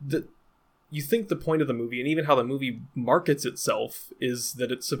think the point of the movie, and even how the movie markets itself, is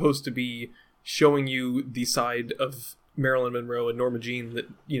that it's supposed to be showing you the side of Marilyn Monroe and Norma Jean that,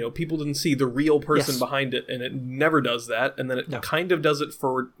 people didn't see the real person behind it, and it never does that, and then it kind of does it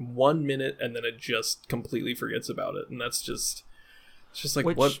for 1 minute, and then it just completely forgets about it, and that's just, it's just like,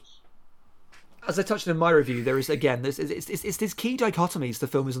 what? As I touched on in my review, there is, again, it's these key dichotomies the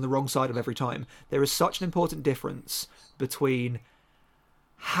film is on the wrong side of every time. There is such an important difference between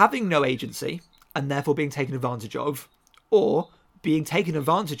having no agency, and therefore being taken advantage of, or being taken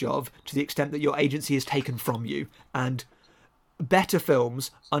advantage of to the extent that your agency is taken from you. And better films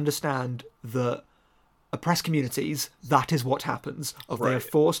understand that oppressed communities, that is what happens. They are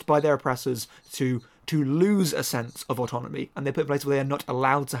forced by their oppressors to lose a sense of autonomy, and they're put in places where they are not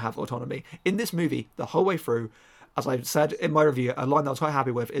allowed to have autonomy. In this movie, the whole way through, as I said in my review, a line that I was quite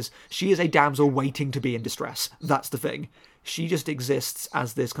happy with is, she is a damsel waiting to be in distress. That's the thing. She just exists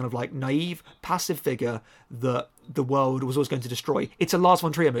as this kind of like naive, passive figure that the world was always going to destroy. It's a Lars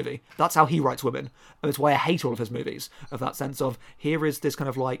von Trier movie. That's how he writes women. And it's why I hate all of his movies, of that sense of, here is this kind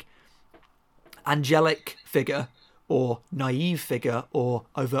of like angelic figure, or naive figure, or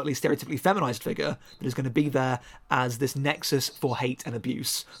overtly stereotypically feminized figure that is going to be there as this nexus for hate and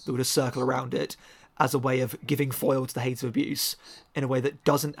abuse that would just circle around it, as a way of giving foil to the hate of abuse in a way that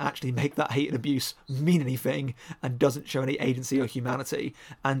doesn't actually make that hate and abuse mean anything, and doesn't show any agency or humanity.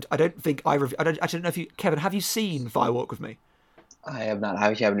 And I don't think I don't know if you, Kevin, have you seen Fire Walk with Me? I have not. I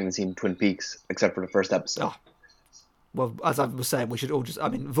actually haven't even seen Twin Peaks except for the first episode. Oh. Well, as I was saying, we should all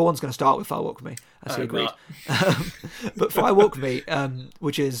Vaughan's going to start with Fire Walk with Me, as he agreed. But Fire Walk with Me,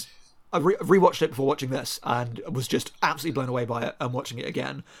 which is, I rewatched it before watching this, and was just absolutely blown away by it, and watching it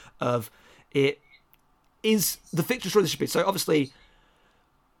again, of it is the fictional story this should be. So obviously,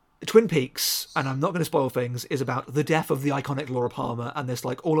 Twin Peaks, and I'm not going to spoil things, is about the death of the iconic Laura Palmer and this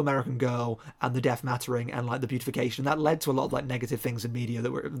like all-American girl, and the death mattering, and like the beautification. That led to a lot of like negative things in media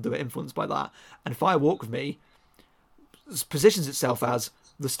that were influenced by that. And Fire Walk with Me positions itself as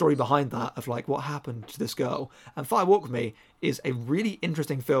the story behind that, of like what happened to this girl. And Fire Walk with Me is a really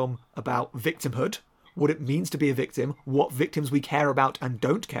interesting film about victimhood, what it means to be a victim, what victims we care about and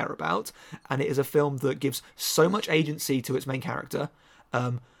don't care about, and it is a film that gives so much agency to its main character,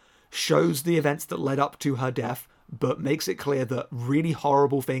 shows the events that led up to her death, but makes it clear that really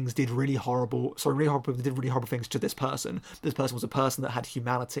horrible people did really horrible things to this person. This person was a person that had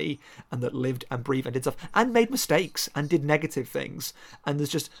humanity and that lived and breathed and did stuff and made mistakes and did negative things. And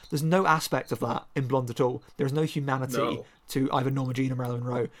there's no aspect of that in Blonde at all. There's no humanity to either Norma Jean or Marilyn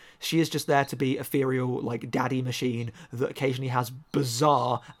Monroe. She is just there to be ethereal, like, daddy machine that occasionally has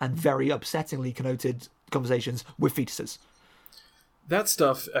bizarre and very upsettingly connoted conversations with fetuses. That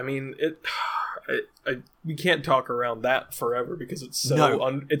stuff, I mean, we can't talk around that forever because it's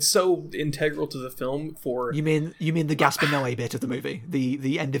so it's so integral to the film. You mean the Gaspar Noé bit of the movie,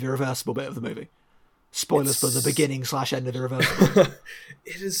 the end of Irreversible bit of the movie? Spoilers for the beginning / end of Irreversible.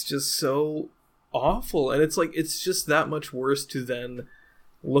 It is just so awful, and it's just that much worse to then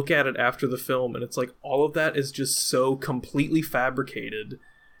look at it after the film, and it's like all of that is just so completely fabricated,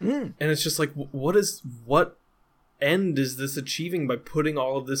 and it's just like what end is this achieving by putting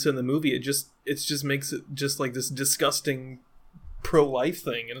all of this in the movie? It just makes it just like this disgusting pro-life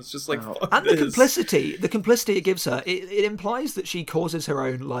thing, and it's just like and the complicity it gives her, it implies that she causes her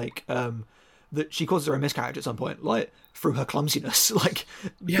own miscarriage at some point, like through her clumsiness. Like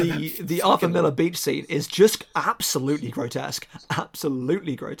the Arthur Miller beach scene is just absolutely grotesque.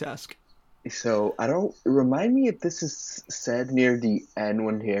 So remind me if this is said near the end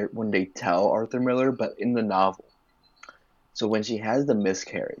when they tell Arthur Miller, but in the novel. So when she has the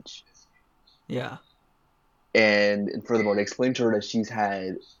miscarriage. Yeah. And furthermore, they explain to her that she's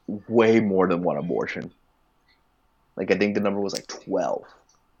had way more than one abortion. Like, I think the number was like 12.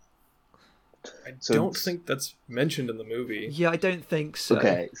 I don't think that's mentioned in the movie. Yeah, I don't think so.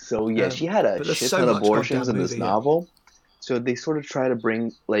 Okay, so yeah, she had a shit ton of abortions in this novel. So they sort of try to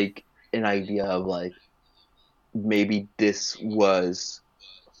bring, like, an idea of, like, maybe this was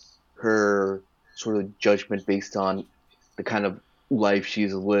her sort of judgment based on the kind of life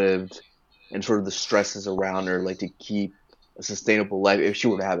she's lived and sort of the stresses around her, like, to keep a sustainable life if she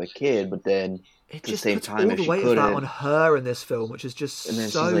were to have a kid, but then at the same time, if she couldn't, all the weight of that on her in this film, which is just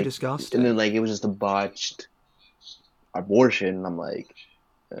so disgusting. And then, like, it was just a botched abortion, and I'm like,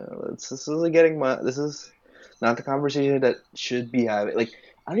 this is not the conversation that should be having. Like,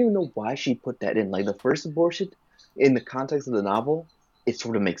 I don't even know why she put that in. Like, the first abortion, in the context of the novel, it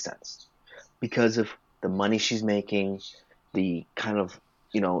sort of makes sense because of the money she's making, the kind of,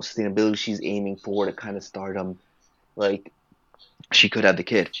 sustainability she's aiming for, the kind of stardom. Like, she could have the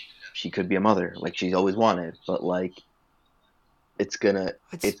kid. She could be a mother, like she's always wanted. But, like, it's gonna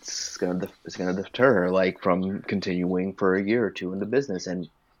deter her, like, from continuing for a year or two in the business, and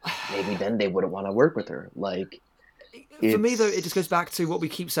maybe then they wouldn't want to work with her. Like, for me, though, it just goes back to what we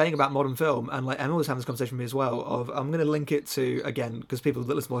keep saying about modern film, and, like, Emma was having this conversation with me as well, I'm going to link it to, again, because people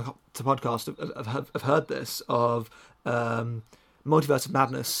that listen to podcasts have heard this, of Multiverse of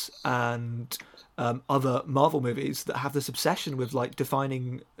Madness and other Marvel movies that have this obsession with, like,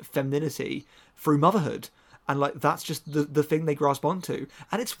 defining femininity through motherhood. And, like, that's just the thing they grasp onto.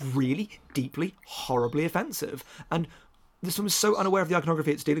 And it's really deeply, horribly offensive. And this film is so unaware of the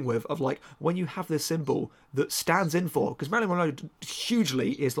iconography it's dealing with, of, like, when you have this symbol that stands in for, because Marilyn Monroe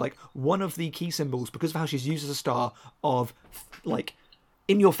hugely is, like, one of the key symbols, because of how she's used as a star, of, like,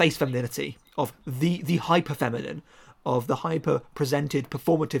 in-your-face femininity, of the hyper-feminine, of the hyper-presented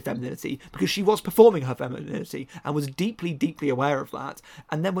performative femininity, because she was performing her femininity and was deeply, deeply aware of that.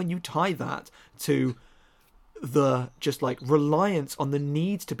 And then when you tie that to the just, like, reliance on the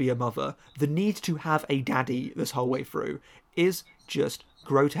need to be a mother, the need to have a daddy this whole way through, is just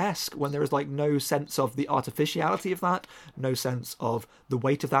grotesque, when there is, like, no sense of the artificiality of that, no sense of the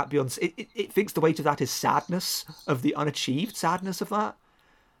weight of that beyond it thinks the weight of that is sadness, of the unachieved sadness of that.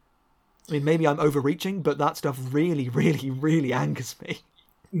 I mean, maybe I'm overreaching, but that stuff really, really, really angers me.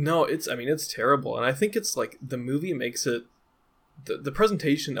 No, it's terrible, and I think it's, like, the movie makes it, the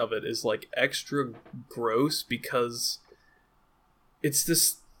presentation of it is, like, extra gross because it's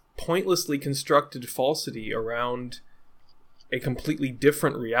this pointlessly constructed falsity around a completely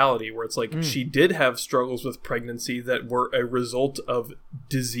different reality, where it's like she did have struggles with pregnancy that were a result of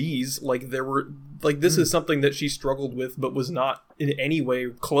disease. Like, there were, like, this is something that she struggled with, but was not in any way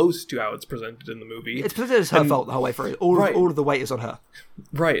close to how it's presented in the movie. It's presented as her fault the whole way through. All of the weight is on her.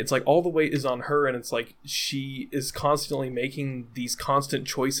 Right. It's like all the weight is on her, and it's like she is constantly making these constant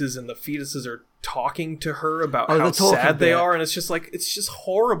choices, and the fetuses are talking to her about how sad they are, and it's just like, it's just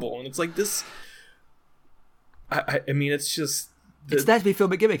horrible. And it's like this, I mean, it's just... It's there to be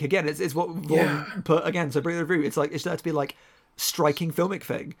filmic gimmick. Again, it's what Vaughan put, again, so bring the review. It's like, it's there to be, like, striking filmic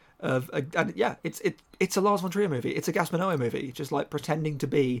thing. It's a Lars von Trier movie. It's a Gaspar Noé movie, just like pretending to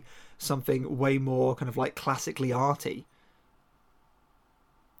be something way more kind of like classically arty.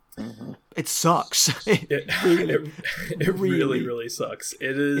 Mm-hmm. It sucks. It really sucks.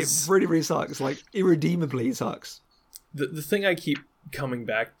 It really sucks. Like irredeemably sucks. The thing I keep coming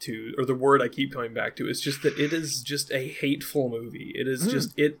back to, or the word I keep coming back to, is just that it is just a hateful movie. It is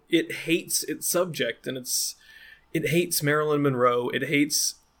just it hates its subject, and it hates Marilyn Monroe. It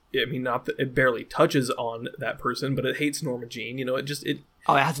hates. I mean, not that it barely touches on that person, but it hates Norma Jean. You know, it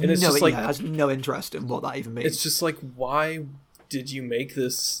has no interest in what that even means. It's just like, why did you make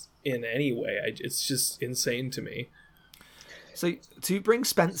this in any way? It's just insane to me. So to bring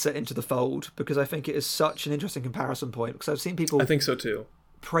Spencer into the fold, because I think it is such an interesting comparison point, because I've seen people, I think so too,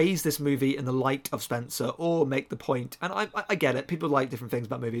 praise this movie in the light of Spencer, or make the point, and I get it, people like different things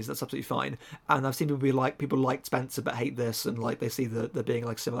about movies, that's absolutely fine, and I've seen people be like, people like Spencer but hate this, and like they see there being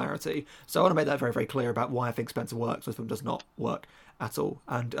like similarity. So I want to make that very, very clear about why I think Spencer works, this film does not work at all.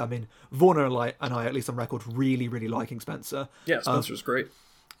 And I mean, Warner and I, at least on record, really, really liking Spencer. Yeah, Spencer's great.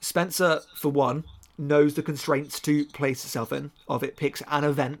 Spencer, for one, knows the constraints to place itself in, of it picks an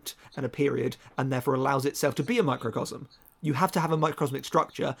event and a period, and therefore allows itself to be a microcosm. You have to have a microcosmic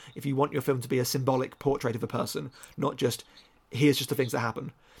structure if you want your film to be a symbolic portrait of a person, not just, here's just the things that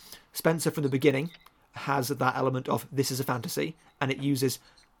happen. Spencer, from the beginning, has that element of, this is a fantasy, and it uses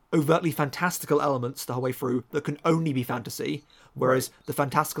overtly fantastical elements the whole way through that can only be fantasy, whereas the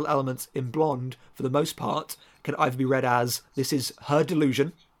fantastical elements in Blonde, for the most part, can either be read as, this is her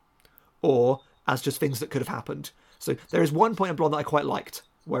delusion, or as just things that could have happened. So there is one point in Blonde that I quite liked,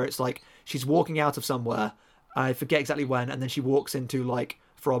 where it's like, she's walking out of somewhere, I forget exactly when, and then she walks into, like,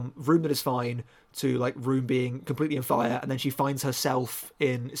 from room that is fine to, like, room being completely on fire, and then she finds herself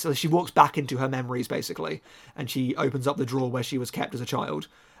in... So she walks back into her memories, basically, and she opens up the drawer where she was kept as a child.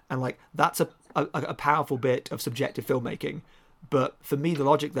 And, like, that's a powerful bit of subjective filmmaking. But for me, the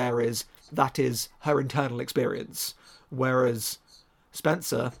logic there is, that is her internal experience. Whereas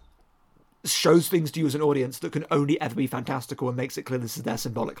Spencer shows things to you as an audience that can only ever be fantastical and makes it clear this is there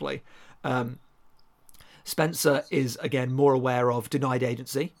symbolically. Spencer is, again, more aware of denied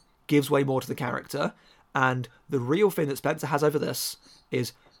agency, gives way more to the character, and the real thing that Spencer has over this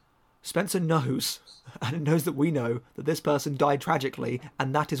is Spencer knows, and it knows that we know, that this person died tragically,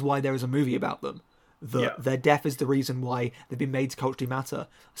 and that is why there is a movie about them. That their death is the reason why they've been made to culturally matter.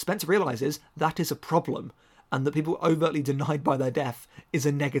 Spencer realises that is a problem, and that people overtly denied by their death is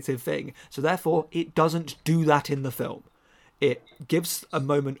a negative thing. So therefore, it doesn't do that in the film. It gives a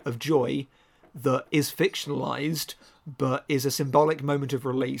moment of joy that is fictionalized, but is a symbolic moment of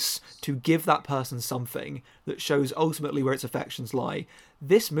release to give that person something that shows ultimately where its affections lie.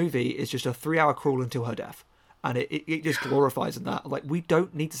 This movie is just a 3-hour crawl until her death. And it just glorifies in that. Like, we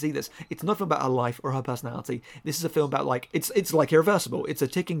don't need to see this. It's not about her life or her personality. This is a film about, like, it's like Irreversible. It's a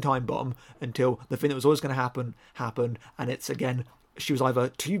ticking time bomb until the thing that was always going to happen, happened. And it's, again, she was either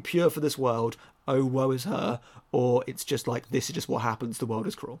too pure for this world, oh, woe is her, or it's just like, this is just what happens, the world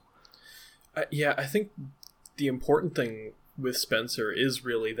is cruel. I think the important thing with Spencer is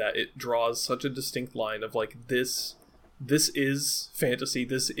really that it draws such a distinct line of, like, this is fantasy,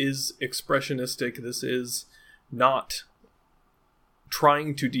 this is expressionistic, this is not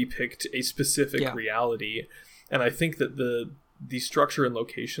trying to depict a specific reality. And I think that the structure and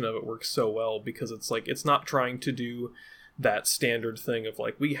location of it works so well, because it's like, it's not trying to do that standard thing of,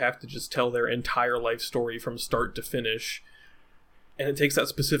 like, we have to just tell their entire life story from start to finish. And it takes that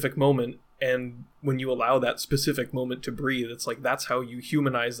specific moment, and when you allow that specific moment to breathe, it's like, that's how you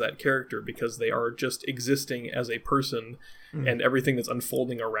humanize that character, because they are just existing as a person, and everything that's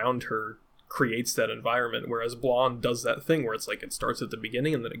unfolding around her creates that environment. Whereas Blonde does that thing where it's like, it starts at the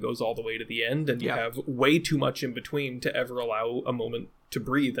beginning and then it goes all the way to the end, and you have way too much in between to ever allow a moment to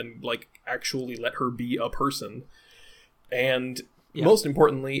breathe and, like, actually let her be a person. And most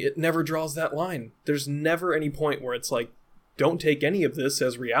importantly, it never draws that line. There's never any point where it's like, don't take any of this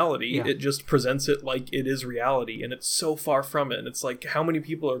as reality. It just presents it like it is reality, and it's so far from it. And it's like, how many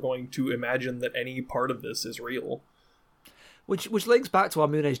people are going to imagine that any part of this is real? Which links back to our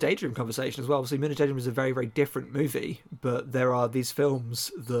Moon Age Daydream conversation as well. Obviously, Moon Age Daydream is a very, very different movie, but there are these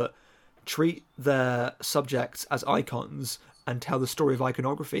films that treat their subjects as icons and tell the story of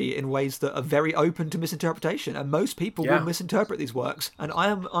iconography in ways that are very open to misinterpretation. And most people will misinterpret these works. And I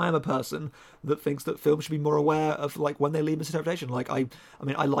am a person that thinks that films should be more aware of, like, when they leave misinterpretation. Like, I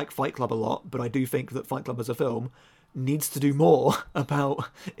mean, I like Fight Club a lot, but I do think that Fight Club as a film needs to do more about,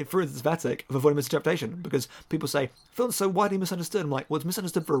 for its aesthetic, of avoiding misinterpretation, because people say film's so widely misunderstood. I'm like, well, it's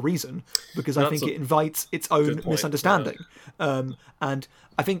misunderstood for a reason, because I think it invites its own misunderstanding. And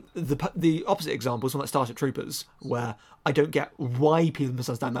I think the opposite example is one like Starship Troopers, where I don't get why people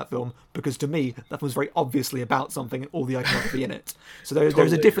misunderstand that film, because to me that film was very obviously about something and all the iconography in it. So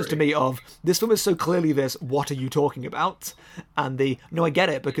there's a difference to me of, this film is so clearly this, what are you talking about? And no, I get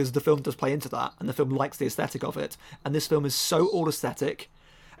it, because the film does play into that, and the film likes the aesthetic of it, and this film is so all aesthetic.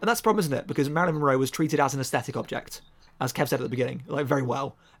 And that's the problem, isn't it? Because Marilyn Monroe was treated as an aesthetic object, as Kev said at the beginning, like very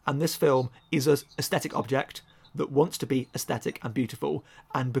well. And this film is an aesthetic object that wants to be aesthetic and beautiful,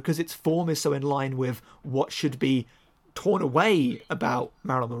 and because its form is so in line with what should be torn away about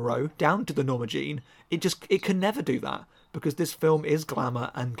Marilyn Monroe, down to the Norma Jean, it can never do that, because this film is glamour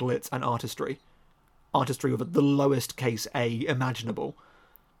and glitz and artistry of the lowest case A imaginable.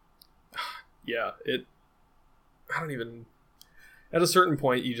 Yeah, at a certain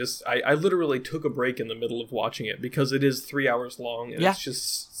point, I literally took a break in the middle of watching it, because it is 3 hours long, and it's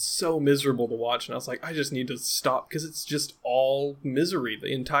just so miserable to watch, and I was like, I just need to stop, because it's just all misery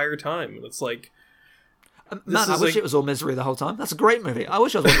the entire time, and it's like... Man, I wish it was all misery the whole time. That's a great movie. I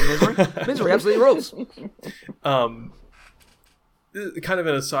wish I was watching Misery. Misery absolutely rules. Kind of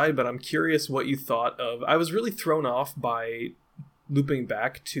an aside, but I'm curious what you thought of... I was really thrown off by looping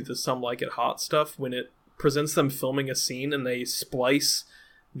back to the Some Like It Hot stuff when it presents them filming a scene and they splice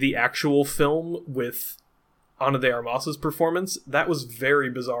the actual film with Ana de Armas's performance. That was very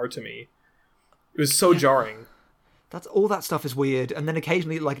bizarre to me. It was so jarring. All that stuff is weird, and then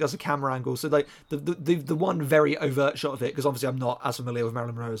occasionally like it does a camera angle. So like the one very overt shot of it, because obviously I'm not as familiar with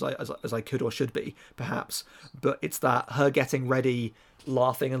Marilyn Monroe as I could or should be, perhaps, but it's that her getting ready,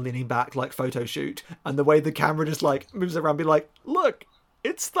 laughing and leaning back like photo shoot, and the way the camera just like moves around, be like, look,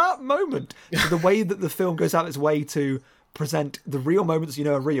 it's that moment. So the way that the film goes out its way to present the real moments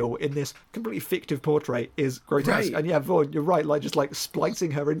are real in this completely fictive portrait is grotesque. Right. And yeah, Vaughan, you're right, like just like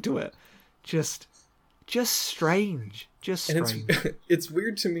splicing her into it, just strange. And it's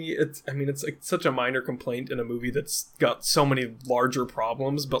weird to me. It's like such a minor complaint in a movie that's got so many larger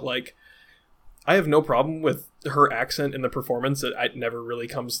problems, but like I have no problem with her accent in the performance. It never really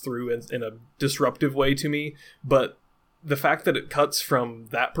comes through in a disruptive way to me, but the fact that it cuts from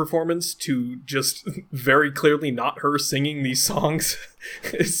that performance to just very clearly not her singing these songs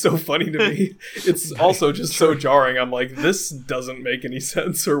is so funny to me. It's also just so jarring. I'm like, this doesn't make any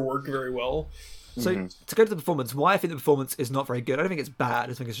sense or work very well. So to go to the performance, why I think the performance is not very good, I don't think it's bad,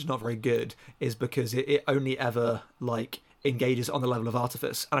 I think it's just not very good, is because it only ever like engages on the level of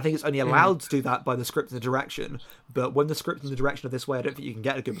artifice. And I think it's only allowed to do that by the script and the direction. But when the script and the direction are this way, I don't think you can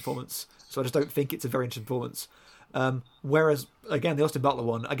get a good performance. So I just don't think it's a very interesting performance. Whereas, again, the Austin Butler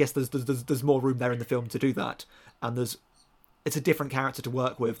one, I guess there's more room there in the film to do that. And it's a different character to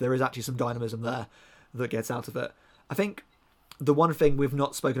work with. There is actually some dynamism there that gets out of it. I think the one thing we've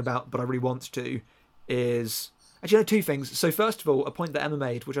not spoken about, but I really want to, is... Actually, two things. So first of all, a point that Emma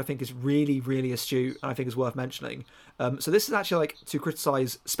made, which I think is really, really astute, and I think is worth mentioning. So this is actually like to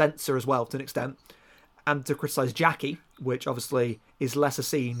criticise Spencer as well, to an extent, and to criticise Jackie, which obviously is lesser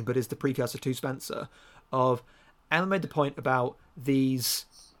seen, but is the precursor to Spencer, of... Emma made the point about these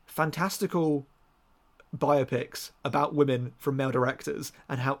fantastical biopics about women from male directors,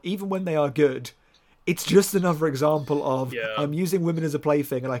 and how even when they are good, it's just another example of I'm using women as a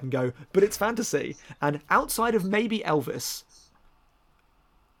plaything, and I can go, but it's fantasy. And outside of maybe Elvis,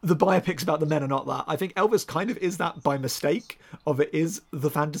 the biopics about the men are not that. I think Elvis kind of is that by mistake, of it is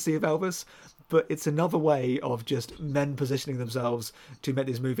the fantasy of Elvis, but it's another way of just men positioning themselves to make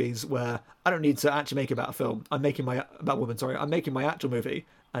these movies where I don't need to actually make it about a film. I'm making my actual movie,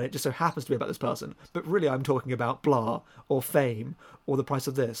 and it just so happens to be about this person. But really, I'm talking about blah, or fame, or the price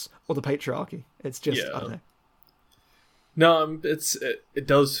of this, or the patriarchy. It's just, I don't know. No, it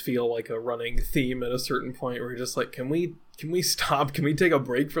does feel like a running theme at a certain point where you're just like, can we stop? Can we take a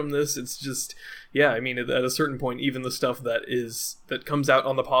break from this? It's just, at a certain point, even the stuff that comes out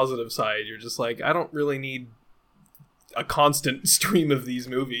on the positive side, you're just like, I don't really need a constant stream of these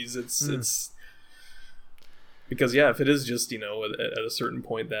movies. It's because if it is just, at a certain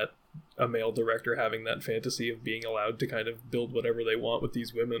point that a male director having that fantasy of being allowed to kind of build whatever they want with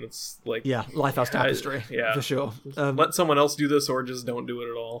these women, it's like Lifehouse Tapestry, for sure. Let someone else do this, or just don't do it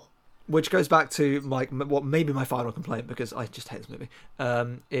at all. Which goes back to what may be my final complaint, because I just hate this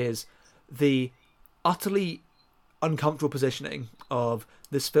movie, is the utterly uncomfortable positioning of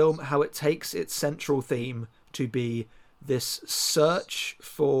this film, how it takes its central theme to be this search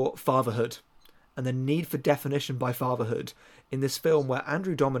for fatherhood and the need for definition by fatherhood in this film, where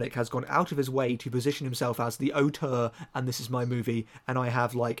Andrew Dominik has gone out of his way to position himself as the auteur, and this is my movie, and I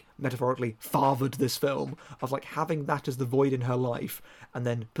have, like, metaphorically fathered this film, of, like, having that as the void in her life, and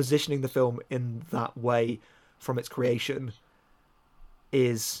then positioning the film in that way from its creation.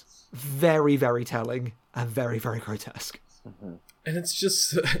 is very, very telling and very, very grotesque. Mm-hmm. And it's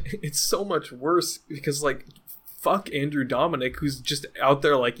just, it's so much worse because, like, fuck Andrew Dominik, who's just out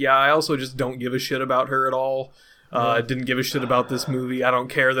there like, yeah, I also just don't give a shit about her at all. Didn't give a shit about this movie. I don't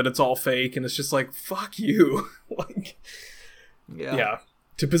care that it's all fake. And it's just like, fuck you. Like, yeah.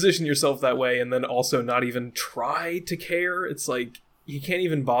 To position yourself that way and then also not even try to care. It's like, he can't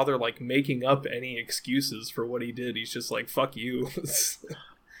even bother, like, making up any excuses for what he did. He's just like, fuck you.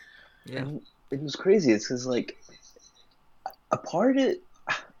 Yeah. It was crazy. It's because, like, a part of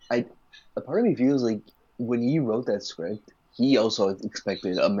me feels like when he wrote that script, he also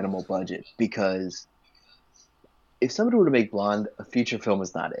expected a minimal budget, because if somebody were to make Blonde, a feature film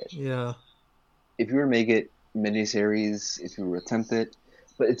is not it. Yeah. If you were to make it miniseries, if you were to attempt it,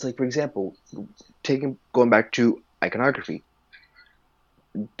 but it's like, for example, going back to Iconography,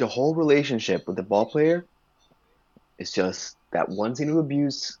 the whole relationship with the ball player is just that one scene of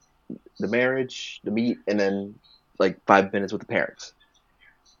abuse, the marriage, the meet, and then like 5 minutes with the parents.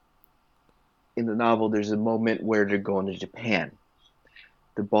 In the novel, there's a moment where they're going to Japan.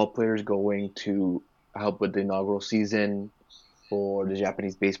 The ball player is going to help with the inaugural season for the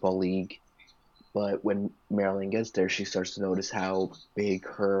Japanese Baseball League. But when Marilyn gets there, she starts to notice how big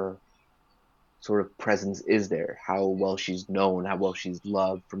her sort of presence is there, how well she's known, how well she's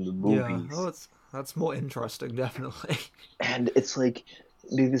loved from the movies. Yeah, that's more interesting, definitely. And it's like,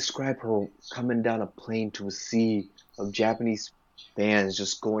 they describe her coming down a plane to a sea of Japanese fans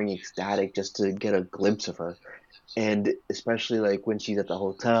just going ecstatic just to get a glimpse of her. And especially like when she's at the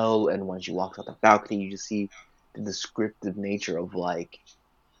hotel and when she walks out the balcony, you just see the descriptive nature of like,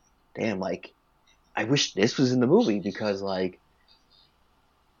 damn, like, I wish this was in the movie, because like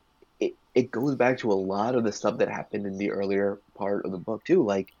it goes back to a lot of the stuff that happened in the earlier part of the book too.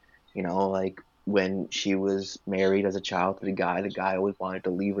 Like, you know, like when she was married as a child to the guy always wanted to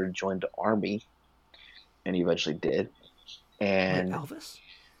leave her to join the army, and he eventually did. And like Elvis?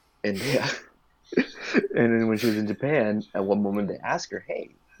 And yeah. And then when she was in Japan, at one moment they asked her,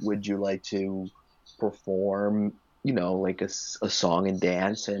 hey, would you like to perform, you know, like a song and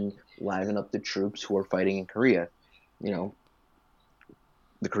dance and liven up the troops who are fighting in Korea? You know,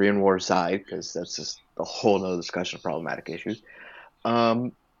 the Korean War aside, because that's just a whole nother discussion of problematic issues.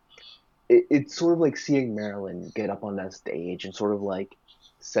 It's sort of like seeing Marilyn get up on that stage and sort of like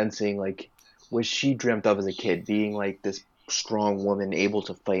sensing like what she dreamt of as a kid, being like this strong woman able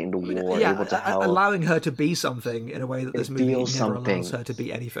to fight in the war, able to help. Allowing her to be something in a way that this movie never allows her to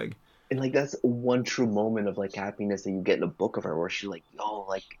be anything. And like that's one true moment of like happiness that you get in a book of her, where she's like, yo,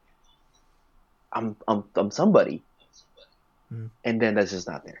 like I'm somebody. And then that's just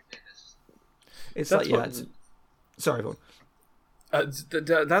not there. It's that's like, sorry, Vaughn.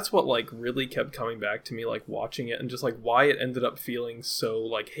 That's what like really kept coming back to me, like watching it, and just like why it ended up feeling so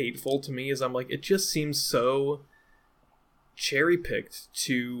like hateful to me is I'm like, it just seems so cherry picked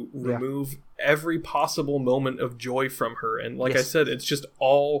to remove every possible moment of joy from her, and like I said, it's just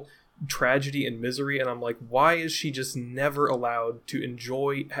all tragedy and misery, and I'm like, why is she just never allowed to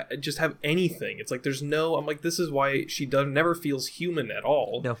enjoy, just have anything? It's like there's no, I'm like, this is why she never feels human at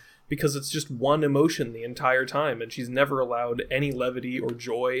all. No. Because it's just one emotion the entire time, and she's never allowed any levity or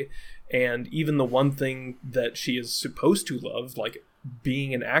joy. And even the one thing that she is supposed to love, like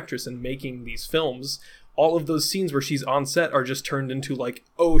being an actress and making these films, all of those scenes where she's on set are just turned into like,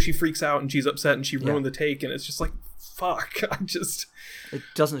 oh, she freaks out and she's upset and she ruined the take, and it's just like, fuck. It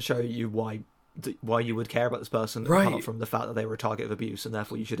doesn't show you why you would care about this person, apart from the fact that they were a target of abuse, and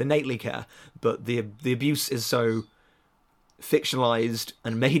therefore you should innately care. But the abuse is so fictionalized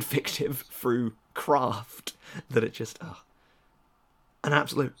and made fictive through craft that it just an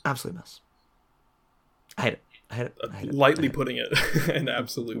absolute mess. I hate it. Lightly putting it, an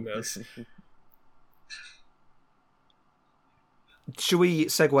absolute mess. Should we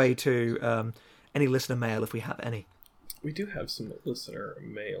segue to any listener mail if we have any? We do have some listener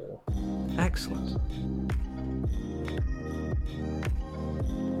mail. Excellent.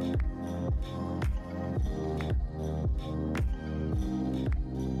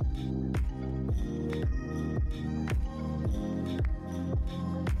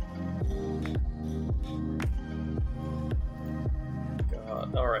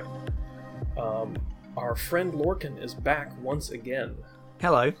 All right. Our friend Lorcan is back once again.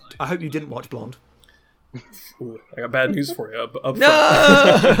 Hello. I hope you didn't watch Blonde. Ooh, I got bad news for you.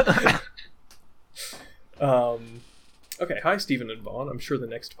 No! Okay, hi Stephen and Vaughn. I'm sure the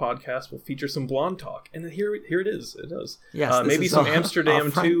next podcast will feature some Blonde talk, and then here it is. It does. Yes, maybe some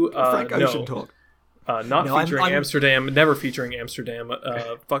Amsterdam too. Frank Ocean talk. Featuring Amsterdam. Never featuring Amsterdam.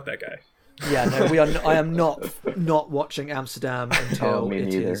 Fuck that guy. Yeah, no, we are. I am not watching Amsterdam until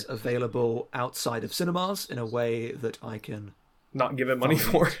it is available outside of cinemas in a way that I can not give it money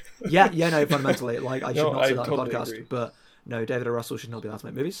for. Yeah, no, fundamentally, like I should not say that on a podcast, agree. But no, David O. Russell should not be allowed to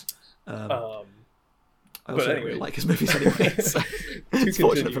make movies. I also anyway. really like his movies anyway. So it's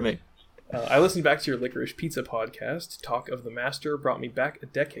fortunate for me. I listened back to your Licorice Pizza podcast. Talk of The Master brought me back a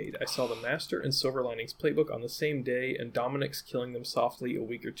decade. I saw The Master and Silver Linings Playbook on the same day, and Dominic's Killing Them Softly a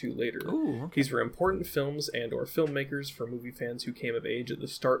week or two later. Ooh, okay. These were important films and or filmmakers for movie fans who came of age at the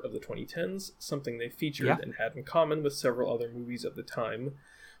start of the 2010s. Something they featured and had in common with several other movies of the time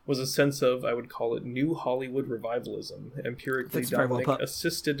was a sense of, I would call it, new Hollywood revivalism. Empirically, Dominic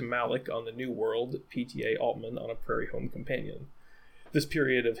assisted Malick on The New World, PTA Altman on A Prairie Home Companion. This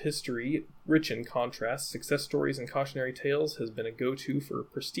period of history, rich in contrasts, success stories, and cautionary tales, has been a go-to for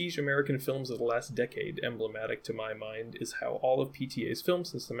prestige American films of the last decade. Emblematic to my mind is how all of PTA's films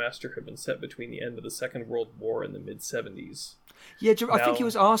since The Master have been set between the end of the Second World War and the mid-70s. Yeah, I think he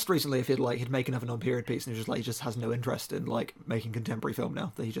was asked recently if he'd make another non-period piece, and he just has no interest in making contemporary film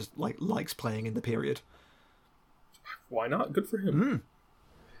now. That he just likes playing in the period. Why not? Good for him.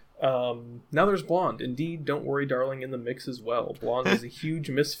 Now there's Blonde. Indeed, Don't Worry Darling in the mix as well. Blonde is a huge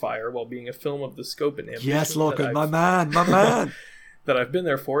misfire while being a film of the scope and ambition. Yes, Logan, my man. That I've been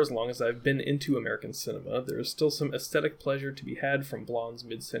there for as long as I've been into American cinema. There is still some aesthetic pleasure to be had from Blonde's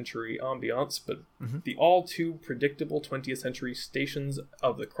mid-century ambiance, but the all-too predictable 20th century stations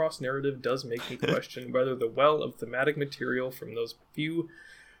of the cross-narrative does make me question whether the well of thematic material from those few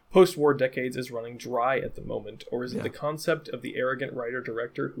post-war decades is running dry at the moment, or is it the concept of the arrogant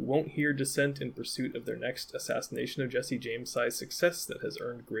writer-director who won't hear dissent in pursuit of their next assassination of Jesse James-sized success that has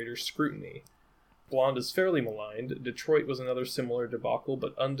earned greater scrutiny? Blonde is fairly maligned. Detroit was another similar debacle,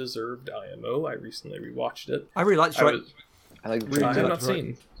 but undeserved IMO. I recently rewatched it. I really like Detroit. I have not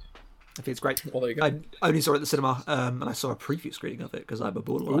seen. I think it's great. Well, there you go. I only saw it at the cinema, and I saw a preview screening of it because I'm a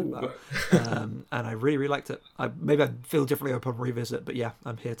borderline about it. And I really, really liked it. Maybe I'd feel differently upon revisit, but yeah,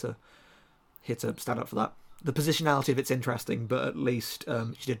 I'm here to stand up for that. The positionality of it's interesting, but at least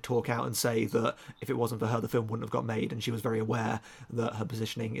she did talk out and say that if it wasn't for her, the film wouldn't have got made, and she was very aware that her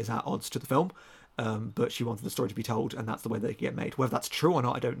positioning is at odds to the film. But she wanted the story to be told, and that's the way they could get made. Whether that's true or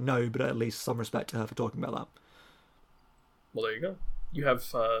not, I don't know, but at least some respect to her for talking about that. Well, there you go. You have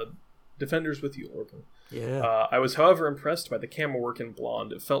defenders with you, Orban. Yeah. I was, however, impressed by the camera work in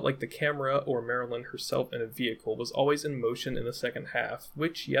Blonde. It felt like the camera, or Marilyn herself in a vehicle, was always in motion in the second half,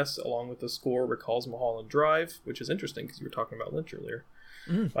 which, yes, along with the score, recalls Mulholland Drive, which is interesting because you were talking about Lynch earlier.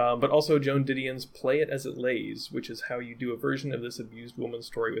 But also Joan Didion's Play It As It Lays, which is how you do a version of this abused woman's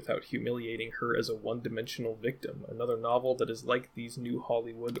story without humiliating her as a one-dimensional victim. Another novel that is like these new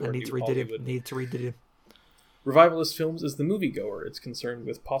Hollywood or new Hollywood. Need to read Didion. Revivalist Films is the moviegoer. It's concerned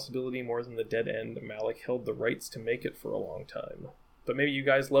with possibility more than the dead end. Malick held the rights to make it for a long time. But maybe you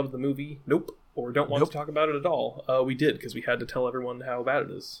guys loved the movie. Nope. Or don't want to talk about it at all. We did, because we had to tell everyone how bad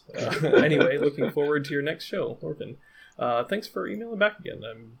it is. Anyway, looking forward to your next show, Orphan. Thanks for emailing back again.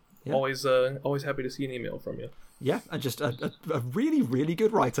 I'm always happy to see an email from you. Yeah, and just a really, really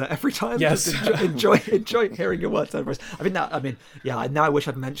good writer every time. Yes. Just enjoy hearing your words. Now I wish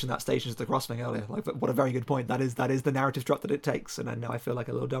I'd mentioned that Stations of the Cross thing earlier. Like, what a very good point. That is the narrative drop that it takes, and now I feel like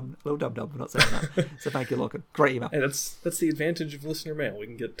a little dumb for not saying that. So thank you, Logan. Great email. Hey, that's the advantage of listener mail. We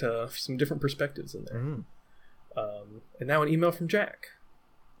can get some different perspectives in there. And now an email from Jack.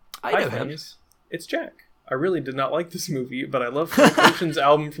 I know him. It's Jack. I really did not like this movie, but I love Frank Ocean's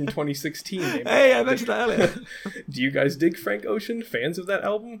album from 2016. Hey, I mentioned that earlier. Do you guys dig Frank Ocean? Fans of that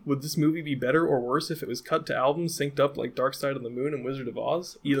album? Would this movie be better or worse if it was cut to album synced up like Dark Side of the Moon and Wizard of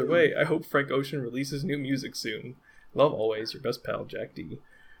Oz? Either way, I hope Frank Ocean releases new music soon. Love always, your best pal, Jack D.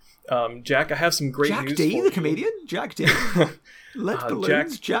 Jack, I have some great news for you. Jack D, the comedian? Jack D. Lead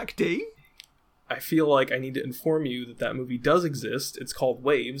balloons, Jack D. I feel like I need to inform you that movie does exist. It's called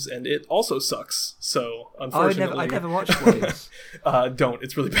Waves, and it also sucks. So, unfortunately... I never watched Waves. Don't.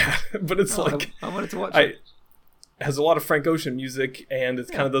 It's really bad. But it's I wanted to watch it. It has a lot of Frank Ocean music, and it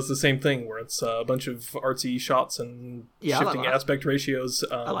kind of does the same thing, where it's a bunch of artsy shots and shifting aspect ratios,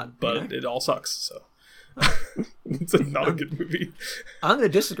 but it all sucks, so... It's not a good movie. I'm going to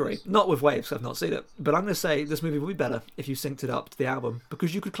disagree. Not with Waves, I've not seen it. But I'm going to say this movie would be better if you synced it up to the album,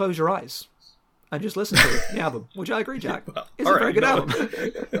 because you could close your eyes and just listen to the album, which I agree, Jack. It's a very good album.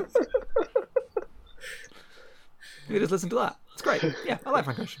 You just listen to that. It's great. Yeah, I like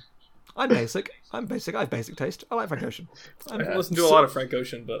Frank Ocean. I'm basic. I have basic taste. I like Frank Ocean. I listen to a lot of Frank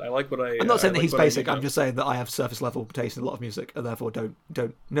Ocean, but I like what I... I'm not saying that he's basic. I'm just saying that I have surface level taste in a lot of music, and therefore don't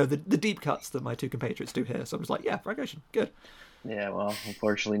know the deep cuts that my two compatriots do here. So I'm just like, yeah, Frank Ocean, good. Yeah, well,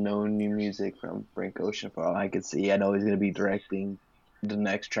 unfortunately, no new music from Frank Ocean for all I could see. I know he's going to be directing the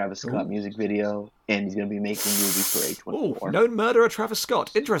next Travis Scott music video, and he's going to be making movies for A24. Ooh, known murderer Travis Scott.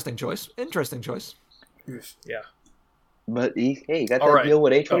 Interesting choice. Yeah. But he got that deal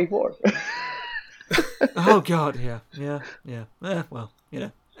with A24. Oh God, yeah. Well,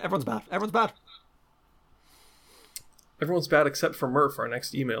 everyone's bad. Everyone's bad except for Murph, our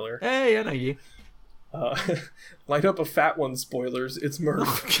next emailer. Hey, I know you. Light up a fat one, spoilers. It's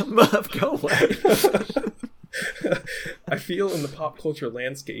Murph. Oh, Murph, go away. I feel in the pop culture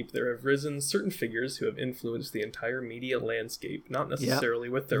landscape there have risen certain figures who have influenced the entire media landscape, not necessarily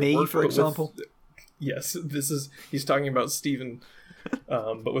with their Me, work, for example. Yes, he's talking about Steven,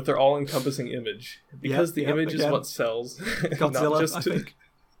 but with their all-encompassing image. Because the image is what sells. Godzilla, I think.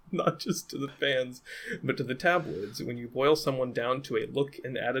 Not just to the fans, but to the tabloids. When you boil someone down to a look,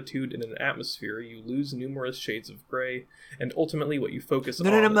 an attitude, and an atmosphere, you lose numerous shades of grey, and ultimately what you focus on...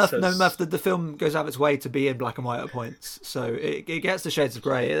 No, Murph, the film goes out of its way to be in black and white at points, so it gets the shades of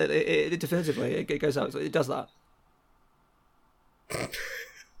grey. It definitively, it goes out, it does that.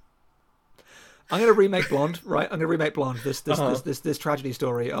 I'm going to remake Blonde, right? I'm going to remake Blonde, this tragedy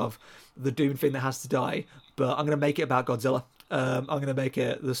story of the doomed thing that has to die, but I'm going to make it about Godzilla. I'm going to make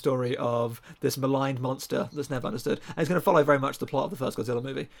it the story of this maligned monster that's never understood. And it's going to follow very much the plot of the first Godzilla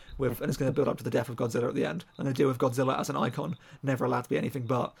movie, and it's going to build up to the death of Godzilla at the end. I'm going to deal with Godzilla as an icon, never allowed to be anything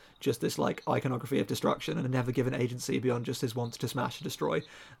but just this like iconography of destruction, and never given agency beyond just his want to smash and destroy.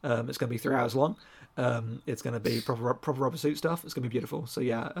 It's going to be 3 hours long. It's going to be proper rubber suit stuff. It's going to be beautiful. So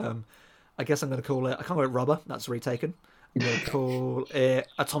yeah, I guess I'm going to call it... I can't call it Rubber. That's retaken. I'm going to call it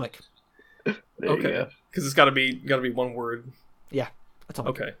Atomic. Okay. Because it's got to be one word. Yeah, Atomic.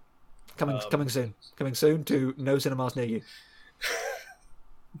 Okay. Coming soon. Coming soon to no cinemas near you.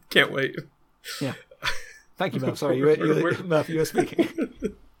 Can't wait. Yeah. Thank you, Murph. Sorry, Murph, you were speaking.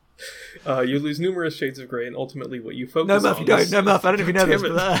 You lose numerous shades of grey, and ultimately what you focus on... No, Murph, you don't. No, Murph, I don't know if you know this,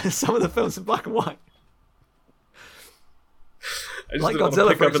 but some of the films in black and white. Like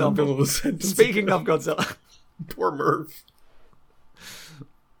Godzilla, for example. Speaking of Godzilla. Poor Murph.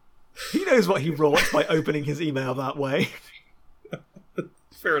 He knows what he wrought by opening his email that way.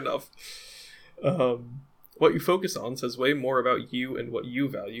 Fair enough. What you focus on says way more about you and what you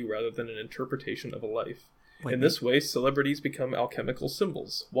value rather than an interpretation of a life. In this way, celebrities become alchemical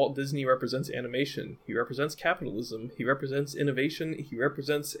symbols. Walt Disney represents animation. He represents capitalism. He represents innovation. He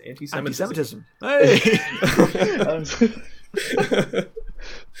represents anti-Semitism. Hey!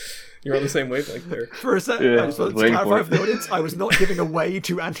 You're on the same wavelength there. For a second, I just want to clarify for the audience, I was not giving away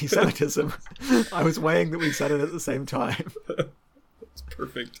to anti-Semitism. I was weighing that we said it at the same time. That's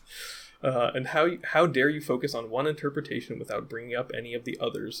perfect. And how dare you focus on one interpretation without bringing up any of the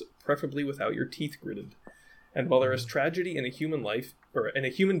others, preferably without your teeth gritted. And while there is tragedy in a human life, or in a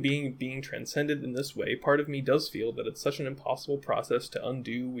human being transcended in this way, part of me does feel that it's such an impossible process to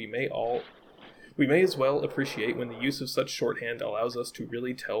undo. We may as well appreciate when the use of such shorthand allows us to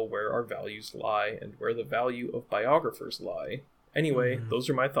really tell where our values lie and where the value of biographers lie. Anyway, those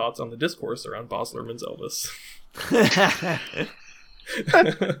are my thoughts on the discourse around Baz Luhrmann's Elvis.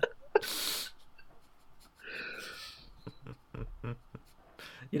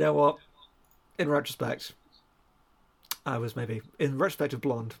 You know what? In retrospect, in retrospect of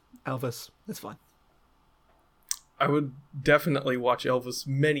Blonde, Elvis, it's fine. I would definitely watch Elvis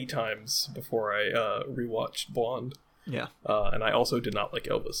many times before I rewatched Blonde. Yeah. And I also did not like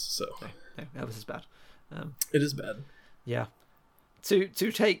Elvis, so... No, Elvis is bad. It is bad. Yeah. To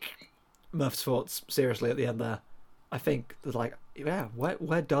take Murph's thoughts seriously at the end there, I think that, like, yeah,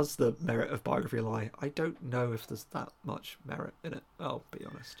 where does the merit of biography lie? I don't know if there's that much merit in it, I'll be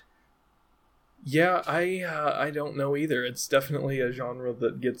honest. Yeah, I don't know either. It's definitely a genre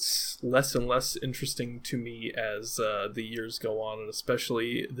that gets less and less interesting to me as the years go on, and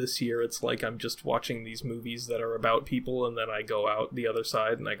especially this year, it's like I'm just watching these movies that are about people, and then I go out the other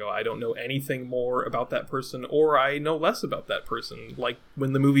side and I go, I don't know anything more about that person, or I know less about that person, like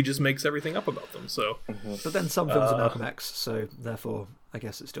when the movie just makes everything up about them, so... But then some films are Malcolm X, so therefore, I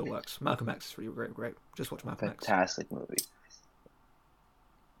guess it still works. Malcolm X is really great. Just watch Malcolm X. Fantastic movie.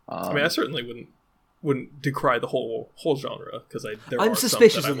 I mean, I certainly wouldn't decry the whole genre, because I'm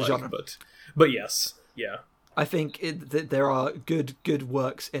suspicious of the genre, but yes, yeah. I think there are good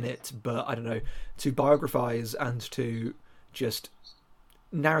works in it, but I don't know, to biographize and to just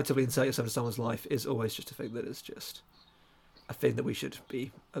narratively insert yourself into someone's life is always just a thing that is just a thing that we should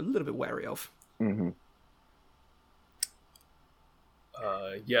be a little bit wary of. Mm-hmm.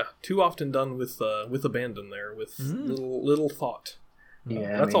 Yeah, too often done with abandon there, with little thought.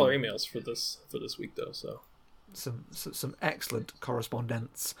 Yeah, that's all our emails for this week, though. So some excellent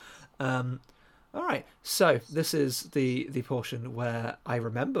correspondence. All right, so this is the portion where I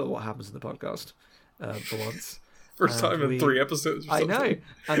remember what happens in the podcast for once. First time in 3 episodes. Or something.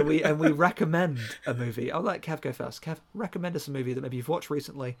 I know, and we recommend a movie. I'll let Kev go first. Kev, recommend us a movie that maybe you've watched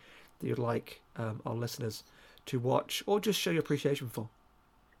recently that you'd like our listeners to watch or just show your appreciation for.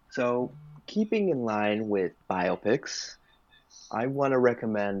 So, keeping in line with biopics, I want to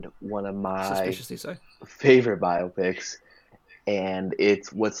recommend one of my favorite biopics, and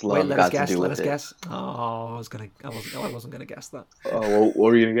it's What's Love Got to Do with It. Let us guess. Oh, I wasn't gonna guess that. Oh, well, what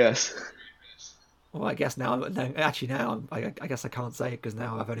were you gonna guess? Well, I guess now. I guess I can't say it because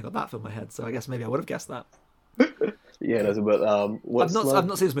now I've only got that film in my head. So I guess maybe I would have guessed that. Yeah, that's about. I've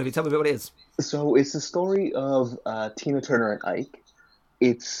not seen this movie. Tell me about what it is. So it's the story of Tina Turner and Ike.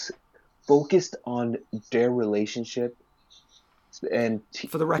 It's focused on their relationship, and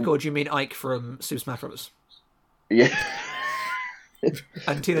for the record, you mean Ike from Super Smash Bros. Yeah.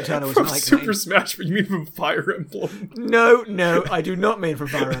 And Tina Turner was from an Ike. Super Smash, but you mean from Fire Emblem? No, I do not mean from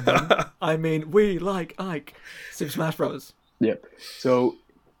Fire Emblem. I mean we like Ike, Super Smash Bros. Yep. So,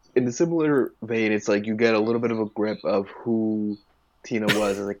 in the similar vein, it's like you get a little bit of a grip of who Tina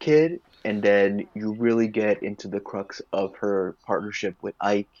was as a kid, and then you really get into the crux of her partnership with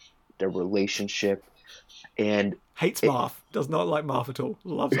Ike, their relationship, and hates Marth, does not like Marth at all,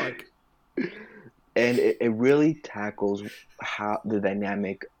 loves Ike. And it really tackles how the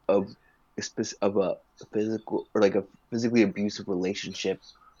dynamic of a physical or like a physically abusive relationship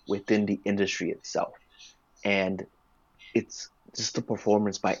within the industry itself. And it's just the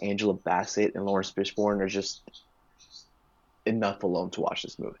performance by Angela Bassett and Lawrence Fishburne are just enough alone to watch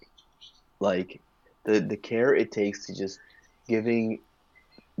this movie. Like the care it takes to just giving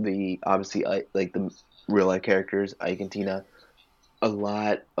the obviously like the real life characters Ike and Tina a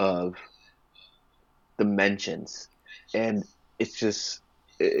lot of dimensions, and it's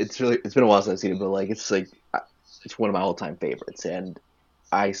been a while since I've seen it, but it's one of my all-time favorites, and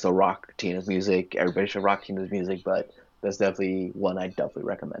I still rock Tina's music. Everybody should rock Tina's music, but that's definitely one I definitely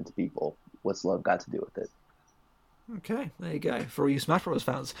recommend to people. What's Love Got to Do with It? Okay, there you go for all you Smash Bros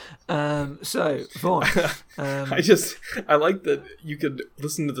fans. So Vaughn, I like that you could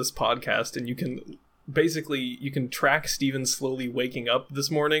listen to this podcast and you can track Steven slowly waking up this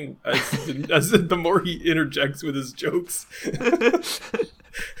morning as the more he interjects with his jokes.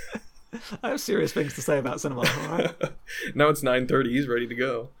 I have serious things to say about cinema. All right. Now it's 9:30. He's ready to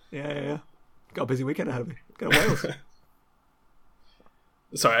go. Yeah. Got a busy weekend ahead of me. Go to Wales.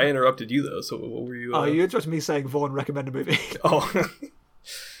 Sorry, I interrupted you though. So what were you? You interrupted me saying Vaughn recommend a movie. Oh,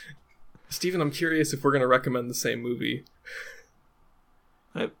 Steven, I'm curious if we're going to recommend the same movie.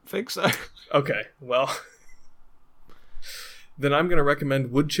 I don't think so. Okay, well, then I'm going to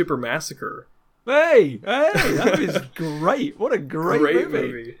recommend Wood Chipper Massacre. Hey, that is great. What a great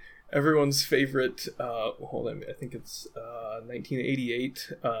movie. Everyone's favorite, hold on, I think it's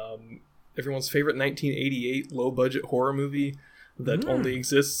 1988. Everyone's favorite 1988 low-budget horror movie that only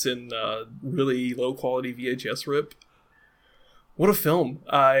exists in really low-quality VHS rip. What a film.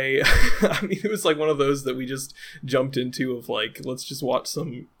 I mean, it was like one of those that we just jumped into of like, let's just watch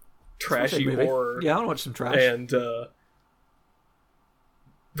some trashy horror. Yeah, I want to watch some trash. And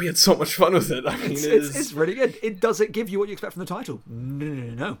we had so much fun with it. I mean, it's really good. Does it give you what you expect from the title?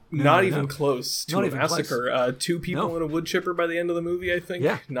 No. Not even close to a massacre. 2 people in a wood chipper by the end of the movie, I think.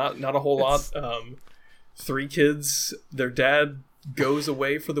 Yeah. Not a whole lot. 3 kids, their dad goes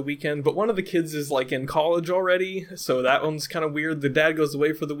away for the weekend, but one of the kids is like in college already, so that one's kind of weird. The dad goes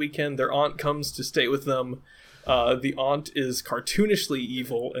away for the weekend. Their aunt comes to stay with them. The aunt is cartoonishly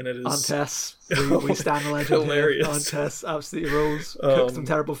evil, and it is Aunt Tess. We stand the legend. Hilarious. Here. Aunt Tess absolutely rules. Cooks some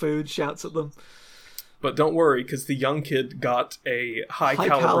terrible food, shouts at them. But don't worry, because the young kid got a high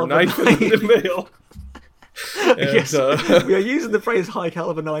caliber knife in the mail. And, yes, we are using the phrase high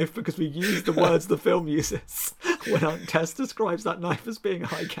caliber knife because we use the words the film uses when Aunt Tess describes that knife as being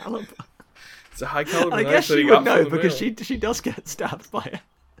high caliber. It's a high caliber knife. I guess she would know because she does get stabbed by it.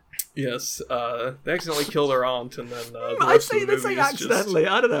 Yes, they accidentally kill their aunt, and then I'd say accidentally.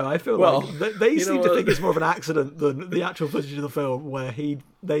 I don't know. I feel like they seem to think it's more of an accident than the actual footage of the film, where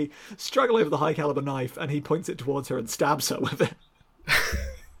they struggle over the high caliber knife, and he points it towards her and stabs her with it.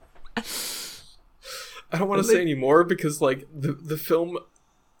 I don't want to say any more because, like, the film,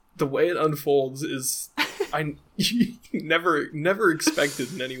 the way it unfolds is I never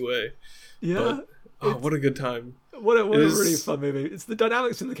expected in any way. Yeah. Oh, what a good time. What a really fun movie. It's the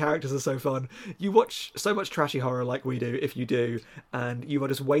dynamics in the characters are so fun. You watch so much trashy horror like we do, if you do, and you are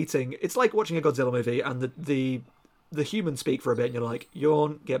just waiting. It's like watching a Godzilla movie, and the humans speak for a bit, and you're like,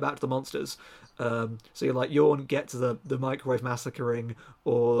 yawn, get back to the monsters. So you're like, yawn, get to the microwave massacring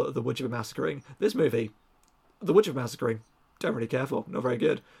or the woodchipper massacring. This movie, the woodchipper massacring, don't really care for, not very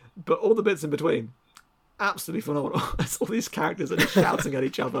good. But all the bits in between, absolutely phenomenal. It's all these characters are just shouting at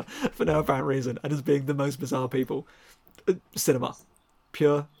each other for no apparent reason and as being the most bizarre people. Cinema.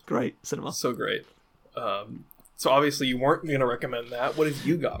 Pure, great cinema. So great. So obviously you weren't going to recommend that. What have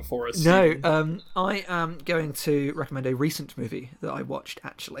you got for us? No, I am going to recommend a recent movie that I watched,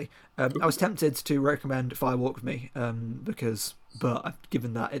 actually. I was tempted to recommend Fire Walk With Me, but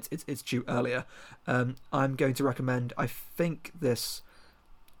given that it's due earlier, I'm going to recommend, I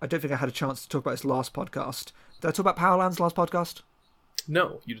don't think I had a chance to talk about this last podcast. Did I talk about Powerlands last podcast?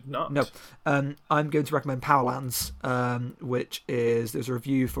 No, you did not. No. I'm going to recommend Powerlands, which is, there's a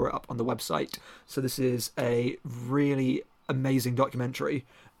review for it up on the website. So this is a really amazing documentary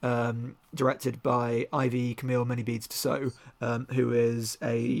directed by Ivy Camille Manybeads Tissot, who is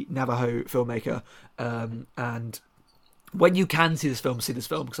a Navajo filmmaker. And when you can see this film,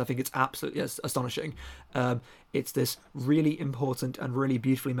 because I think it's absolutely astonishing. It's this really important and really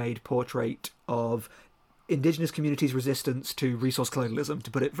beautifully made portrait of Indigenous communities' resistance to resource colonialism,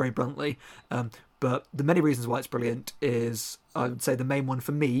 to put it very bluntly. But the many reasons why it's brilliant is, I would say the main one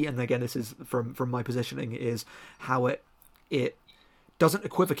for me, and again this is from my positioning, is how it doesn't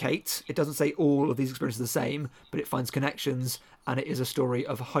equivocate. It doesn't say all of these experiences are the same, but it finds connections, and it is a story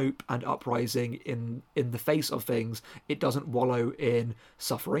of hope and uprising in the face of things. It doesn't wallow in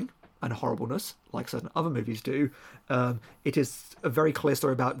suffering and horribleness like certain other movies do. It is a very clear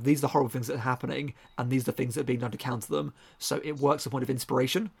story about these are the horrible things that are happening, and these are the things that are being done to counter them. So it works as a point of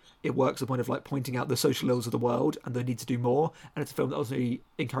inspiration. It works as a point of like pointing out the social ills of the world and the need to do more. And it's a film that ultimately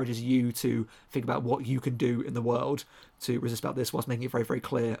encourages you to think about what you can do in the world to resist about this, whilst making it very, very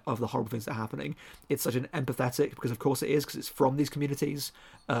clear of the horrible things that are happening. It's such an empathetic, because of course it is, because it's from these communities.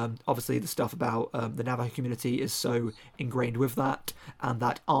 Obviously the stuff about the Navajo community is so ingrained with that, and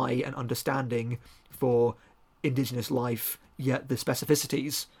that eye and understanding for Indigenous life, yet the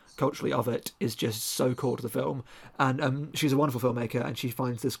specificities culturally of it is just so core to the film. And she's a wonderful filmmaker, and she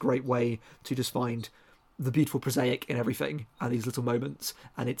finds this great way to just find the beautiful prosaic in everything and these little moments,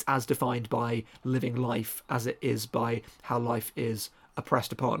 and it's as defined by living life as it is by how life is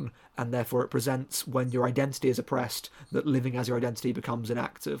oppressed upon, and therefore it presents, when your identity is oppressed, that living as your identity becomes an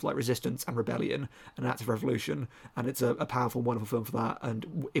act of like resistance and rebellion, an act of revolution. And it's a powerful, wonderful film for that.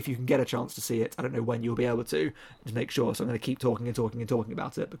 And if you can get a chance to see it, I don't know when you'll be able to make sure, so I'm going to keep talking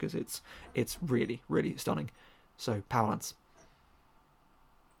about it, because it's really, really stunning. So Powerlands.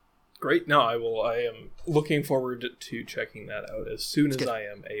 Great. No, I am looking forward to checking that out as soon as I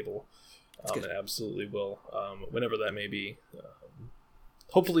am able. And absolutely will, whenever that may be.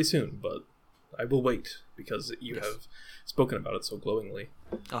 Hopefully soon, but I will wait, because you have spoken about it so glowingly.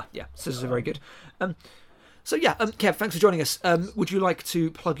 Yeah, so this is very good. So yeah, Kev, thanks for joining us. Would you like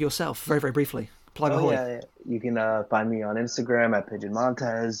to plug yourself very, very briefly? Yeah. You can find me on Instagram at Pigeon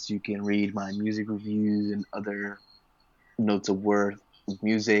Montez. You can read my music reviews and other notes of worth of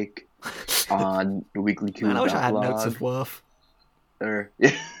music on the Weekly Coup. I wish I had notes of worth. Or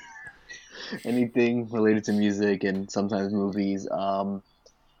anything related to music and sometimes movies.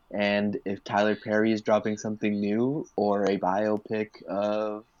 And if Tyler Perry is dropping something new, or a biopic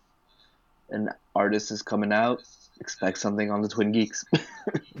of an artist is coming out, expect something on the Twin Geeks.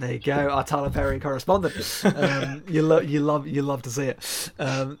 There you go, our Tyler Perry correspondent. You love to see it.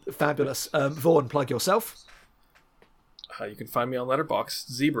 Fabulous. Vaughan, plug yourself. You can find me on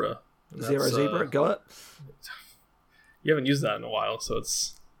Letterboxd, Zebra. Zebra, got it. You haven't used that in a while, so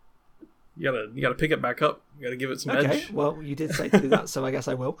it's you gotta pick it back up. You gotta give it some edge. Okay, well, you did say to do that, so I guess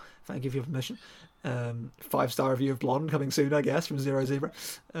I will. If I give you permission. 5-star review of Blonde coming soon, I guess, from Zero Zebra.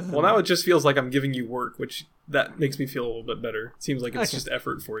 Well, now it just feels like I'm giving you work, which that makes me feel a little bit better. It seems like it's just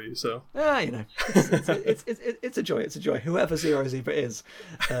effort for you. So it's a joy. It's a joy. Whoever Zero Zebra is.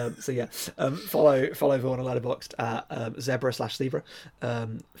 So yeah, follow Vaughan on Letterboxd at Zebra/Zebra.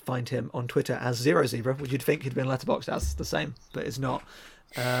 Find him on Twitter as Zero Zebra, which you'd think he'd been Letterboxd as the same, but it's not.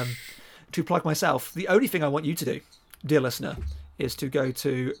 To plug myself, the only thing I want you to do, dear listener, is to go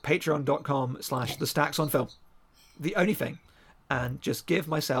to patreon.com/thestacksonfilm. The only thing. And just give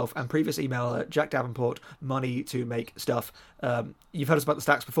myself and previous emailer Jack Davenport money to make stuff. You've heard us about the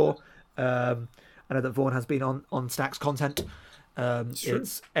Stacks before. I know that Vaughan has been on Stacks content.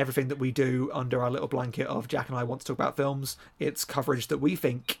 It's everything that we do under our little blanket of Jack and I want to talk about films. It's coverage that we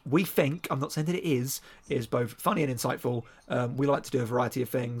think, I'm not saying that it is both funny and insightful. We like to do a variety of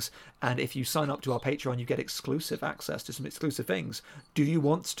things, and if you sign up to our Patreon, you get exclusive access to some exclusive things. Do you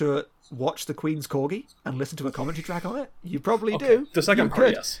want to watch The Queen's Corgi and listen to a commentary track on it? You probably do. The second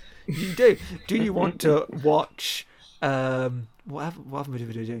part, yes. You do. Do you want to watch... what other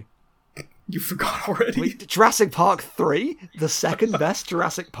movie did we do? You forgot already. Jurassic Park 3, the second best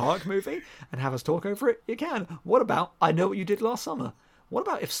Jurassic Park movie, and have us talk over it? You can. What about I Know What You Did Last Summer? What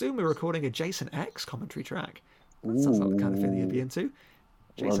about if soon we're recording a Jason X commentary track? That sounds like the kind of thing that you'd be into.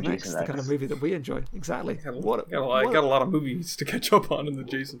 Jason X, the kind of movie that we enjoy. Exactly. Got a lot of movies to catch up on in the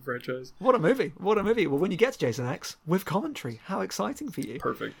Jason franchise. What a movie. What a movie. Well, when you get to Jason X, with commentary, how exciting for you.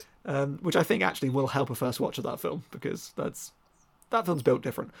 Perfect. Which I think actually will help a first watch of that film, because that film's built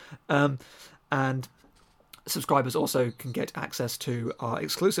different. And subscribers also can get access to our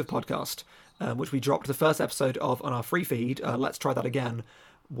exclusive podcast, which we dropped the first episode of on our free feed, Let's Try That Again,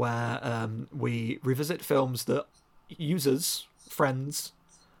 where we revisit films that users, friends,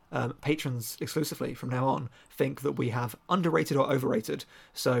 patrons exclusively from now on think that we have underrated or overrated.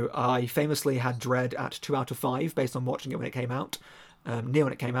 So I famously had Dredd at 2 out of 5 based on watching it when it came out. Near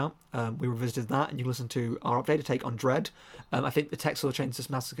when it came out, we revisited that, and you listen to our updated take on Dredd. I think the Texas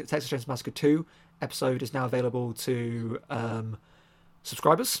Chainsaw Massacre 2 episode is now available to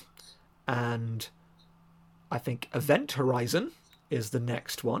subscribers, and I think Event Horizon is the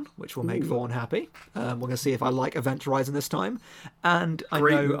next one, which will make Vaughn happy. We're going to see if I like Event Horizon this time. And I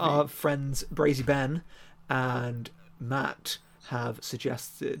know our friends Brazy Ben and Matt have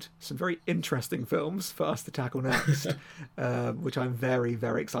suggested some very interesting films for us to tackle next, which I'm very,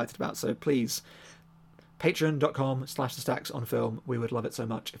 very excited about. So please, patreon.com/thestacksonfilm. We would love it so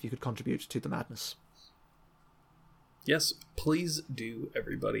much if you could contribute to the madness. Yes, please do,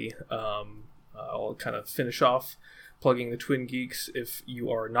 everybody. I'll kind of finish off plugging the Twin Geeks. If you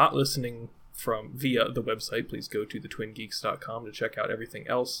are not listening via the website, please go to thetwingeeks.com to check out everything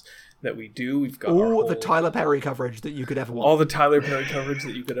else that we do. We've got all the Tyler Perry coverage that you could ever want. All the Tyler Perry coverage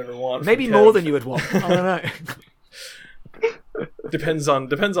that you could ever want. Maybe more than you would want. I don't know. Depends on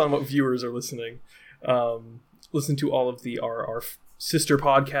what viewers are listening. Listen to all of our sister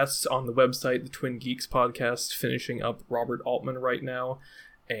podcasts on the website, the Twin Geeks podcast, finishing up Robert Altman right now.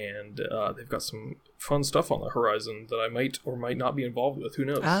 And they've got some fun stuff on the horizon that I might or might not be involved with. Who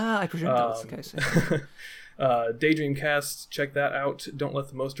knows? I presume that's the case. Daydreamcast, check that out. Don't let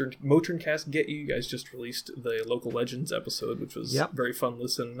the Motorncast get you. You guys just released the Local Legends episode, which was very fun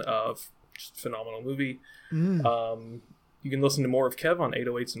listen. Just phenomenal movie. You can listen to more of Kev on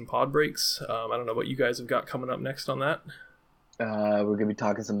 808s and Pod Breaks. I don't know what you guys have got coming up next on that. We're going to be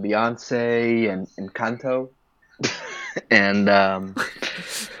talking some Beyonce and Encanto. And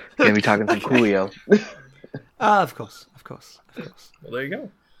going to be talking some Coolio. Of course. Well, there you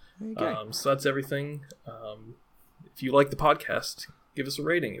go. So that's everything. If you like the podcast, give us a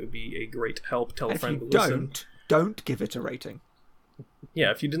rating. It would be a great help. Tell a friend to listen. Don't give it a rating.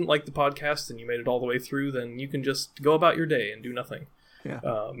 Yeah, if you didn't like the podcast and you made it all the way through, then you can just go about your day and do nothing. Yeah.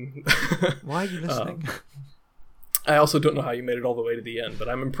 Why are you listening? I also don't know how you made it all the way to the end, but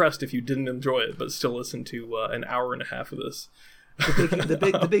I'm impressed if you didn't enjoy it, but still listen to an hour and a half of this.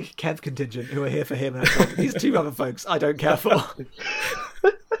 The big Kev contingent who are here for him, and these two other folks I don't care for.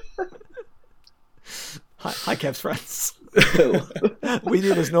 Hi, Kev's friends. We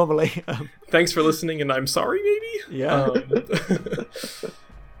do this normally. Thanks for listening, and I'm sorry, maybe? Yeah.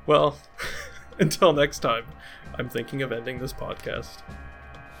 Well, until next time, I'm thinking of ending this podcast.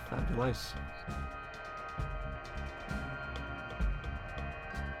 Fabulous.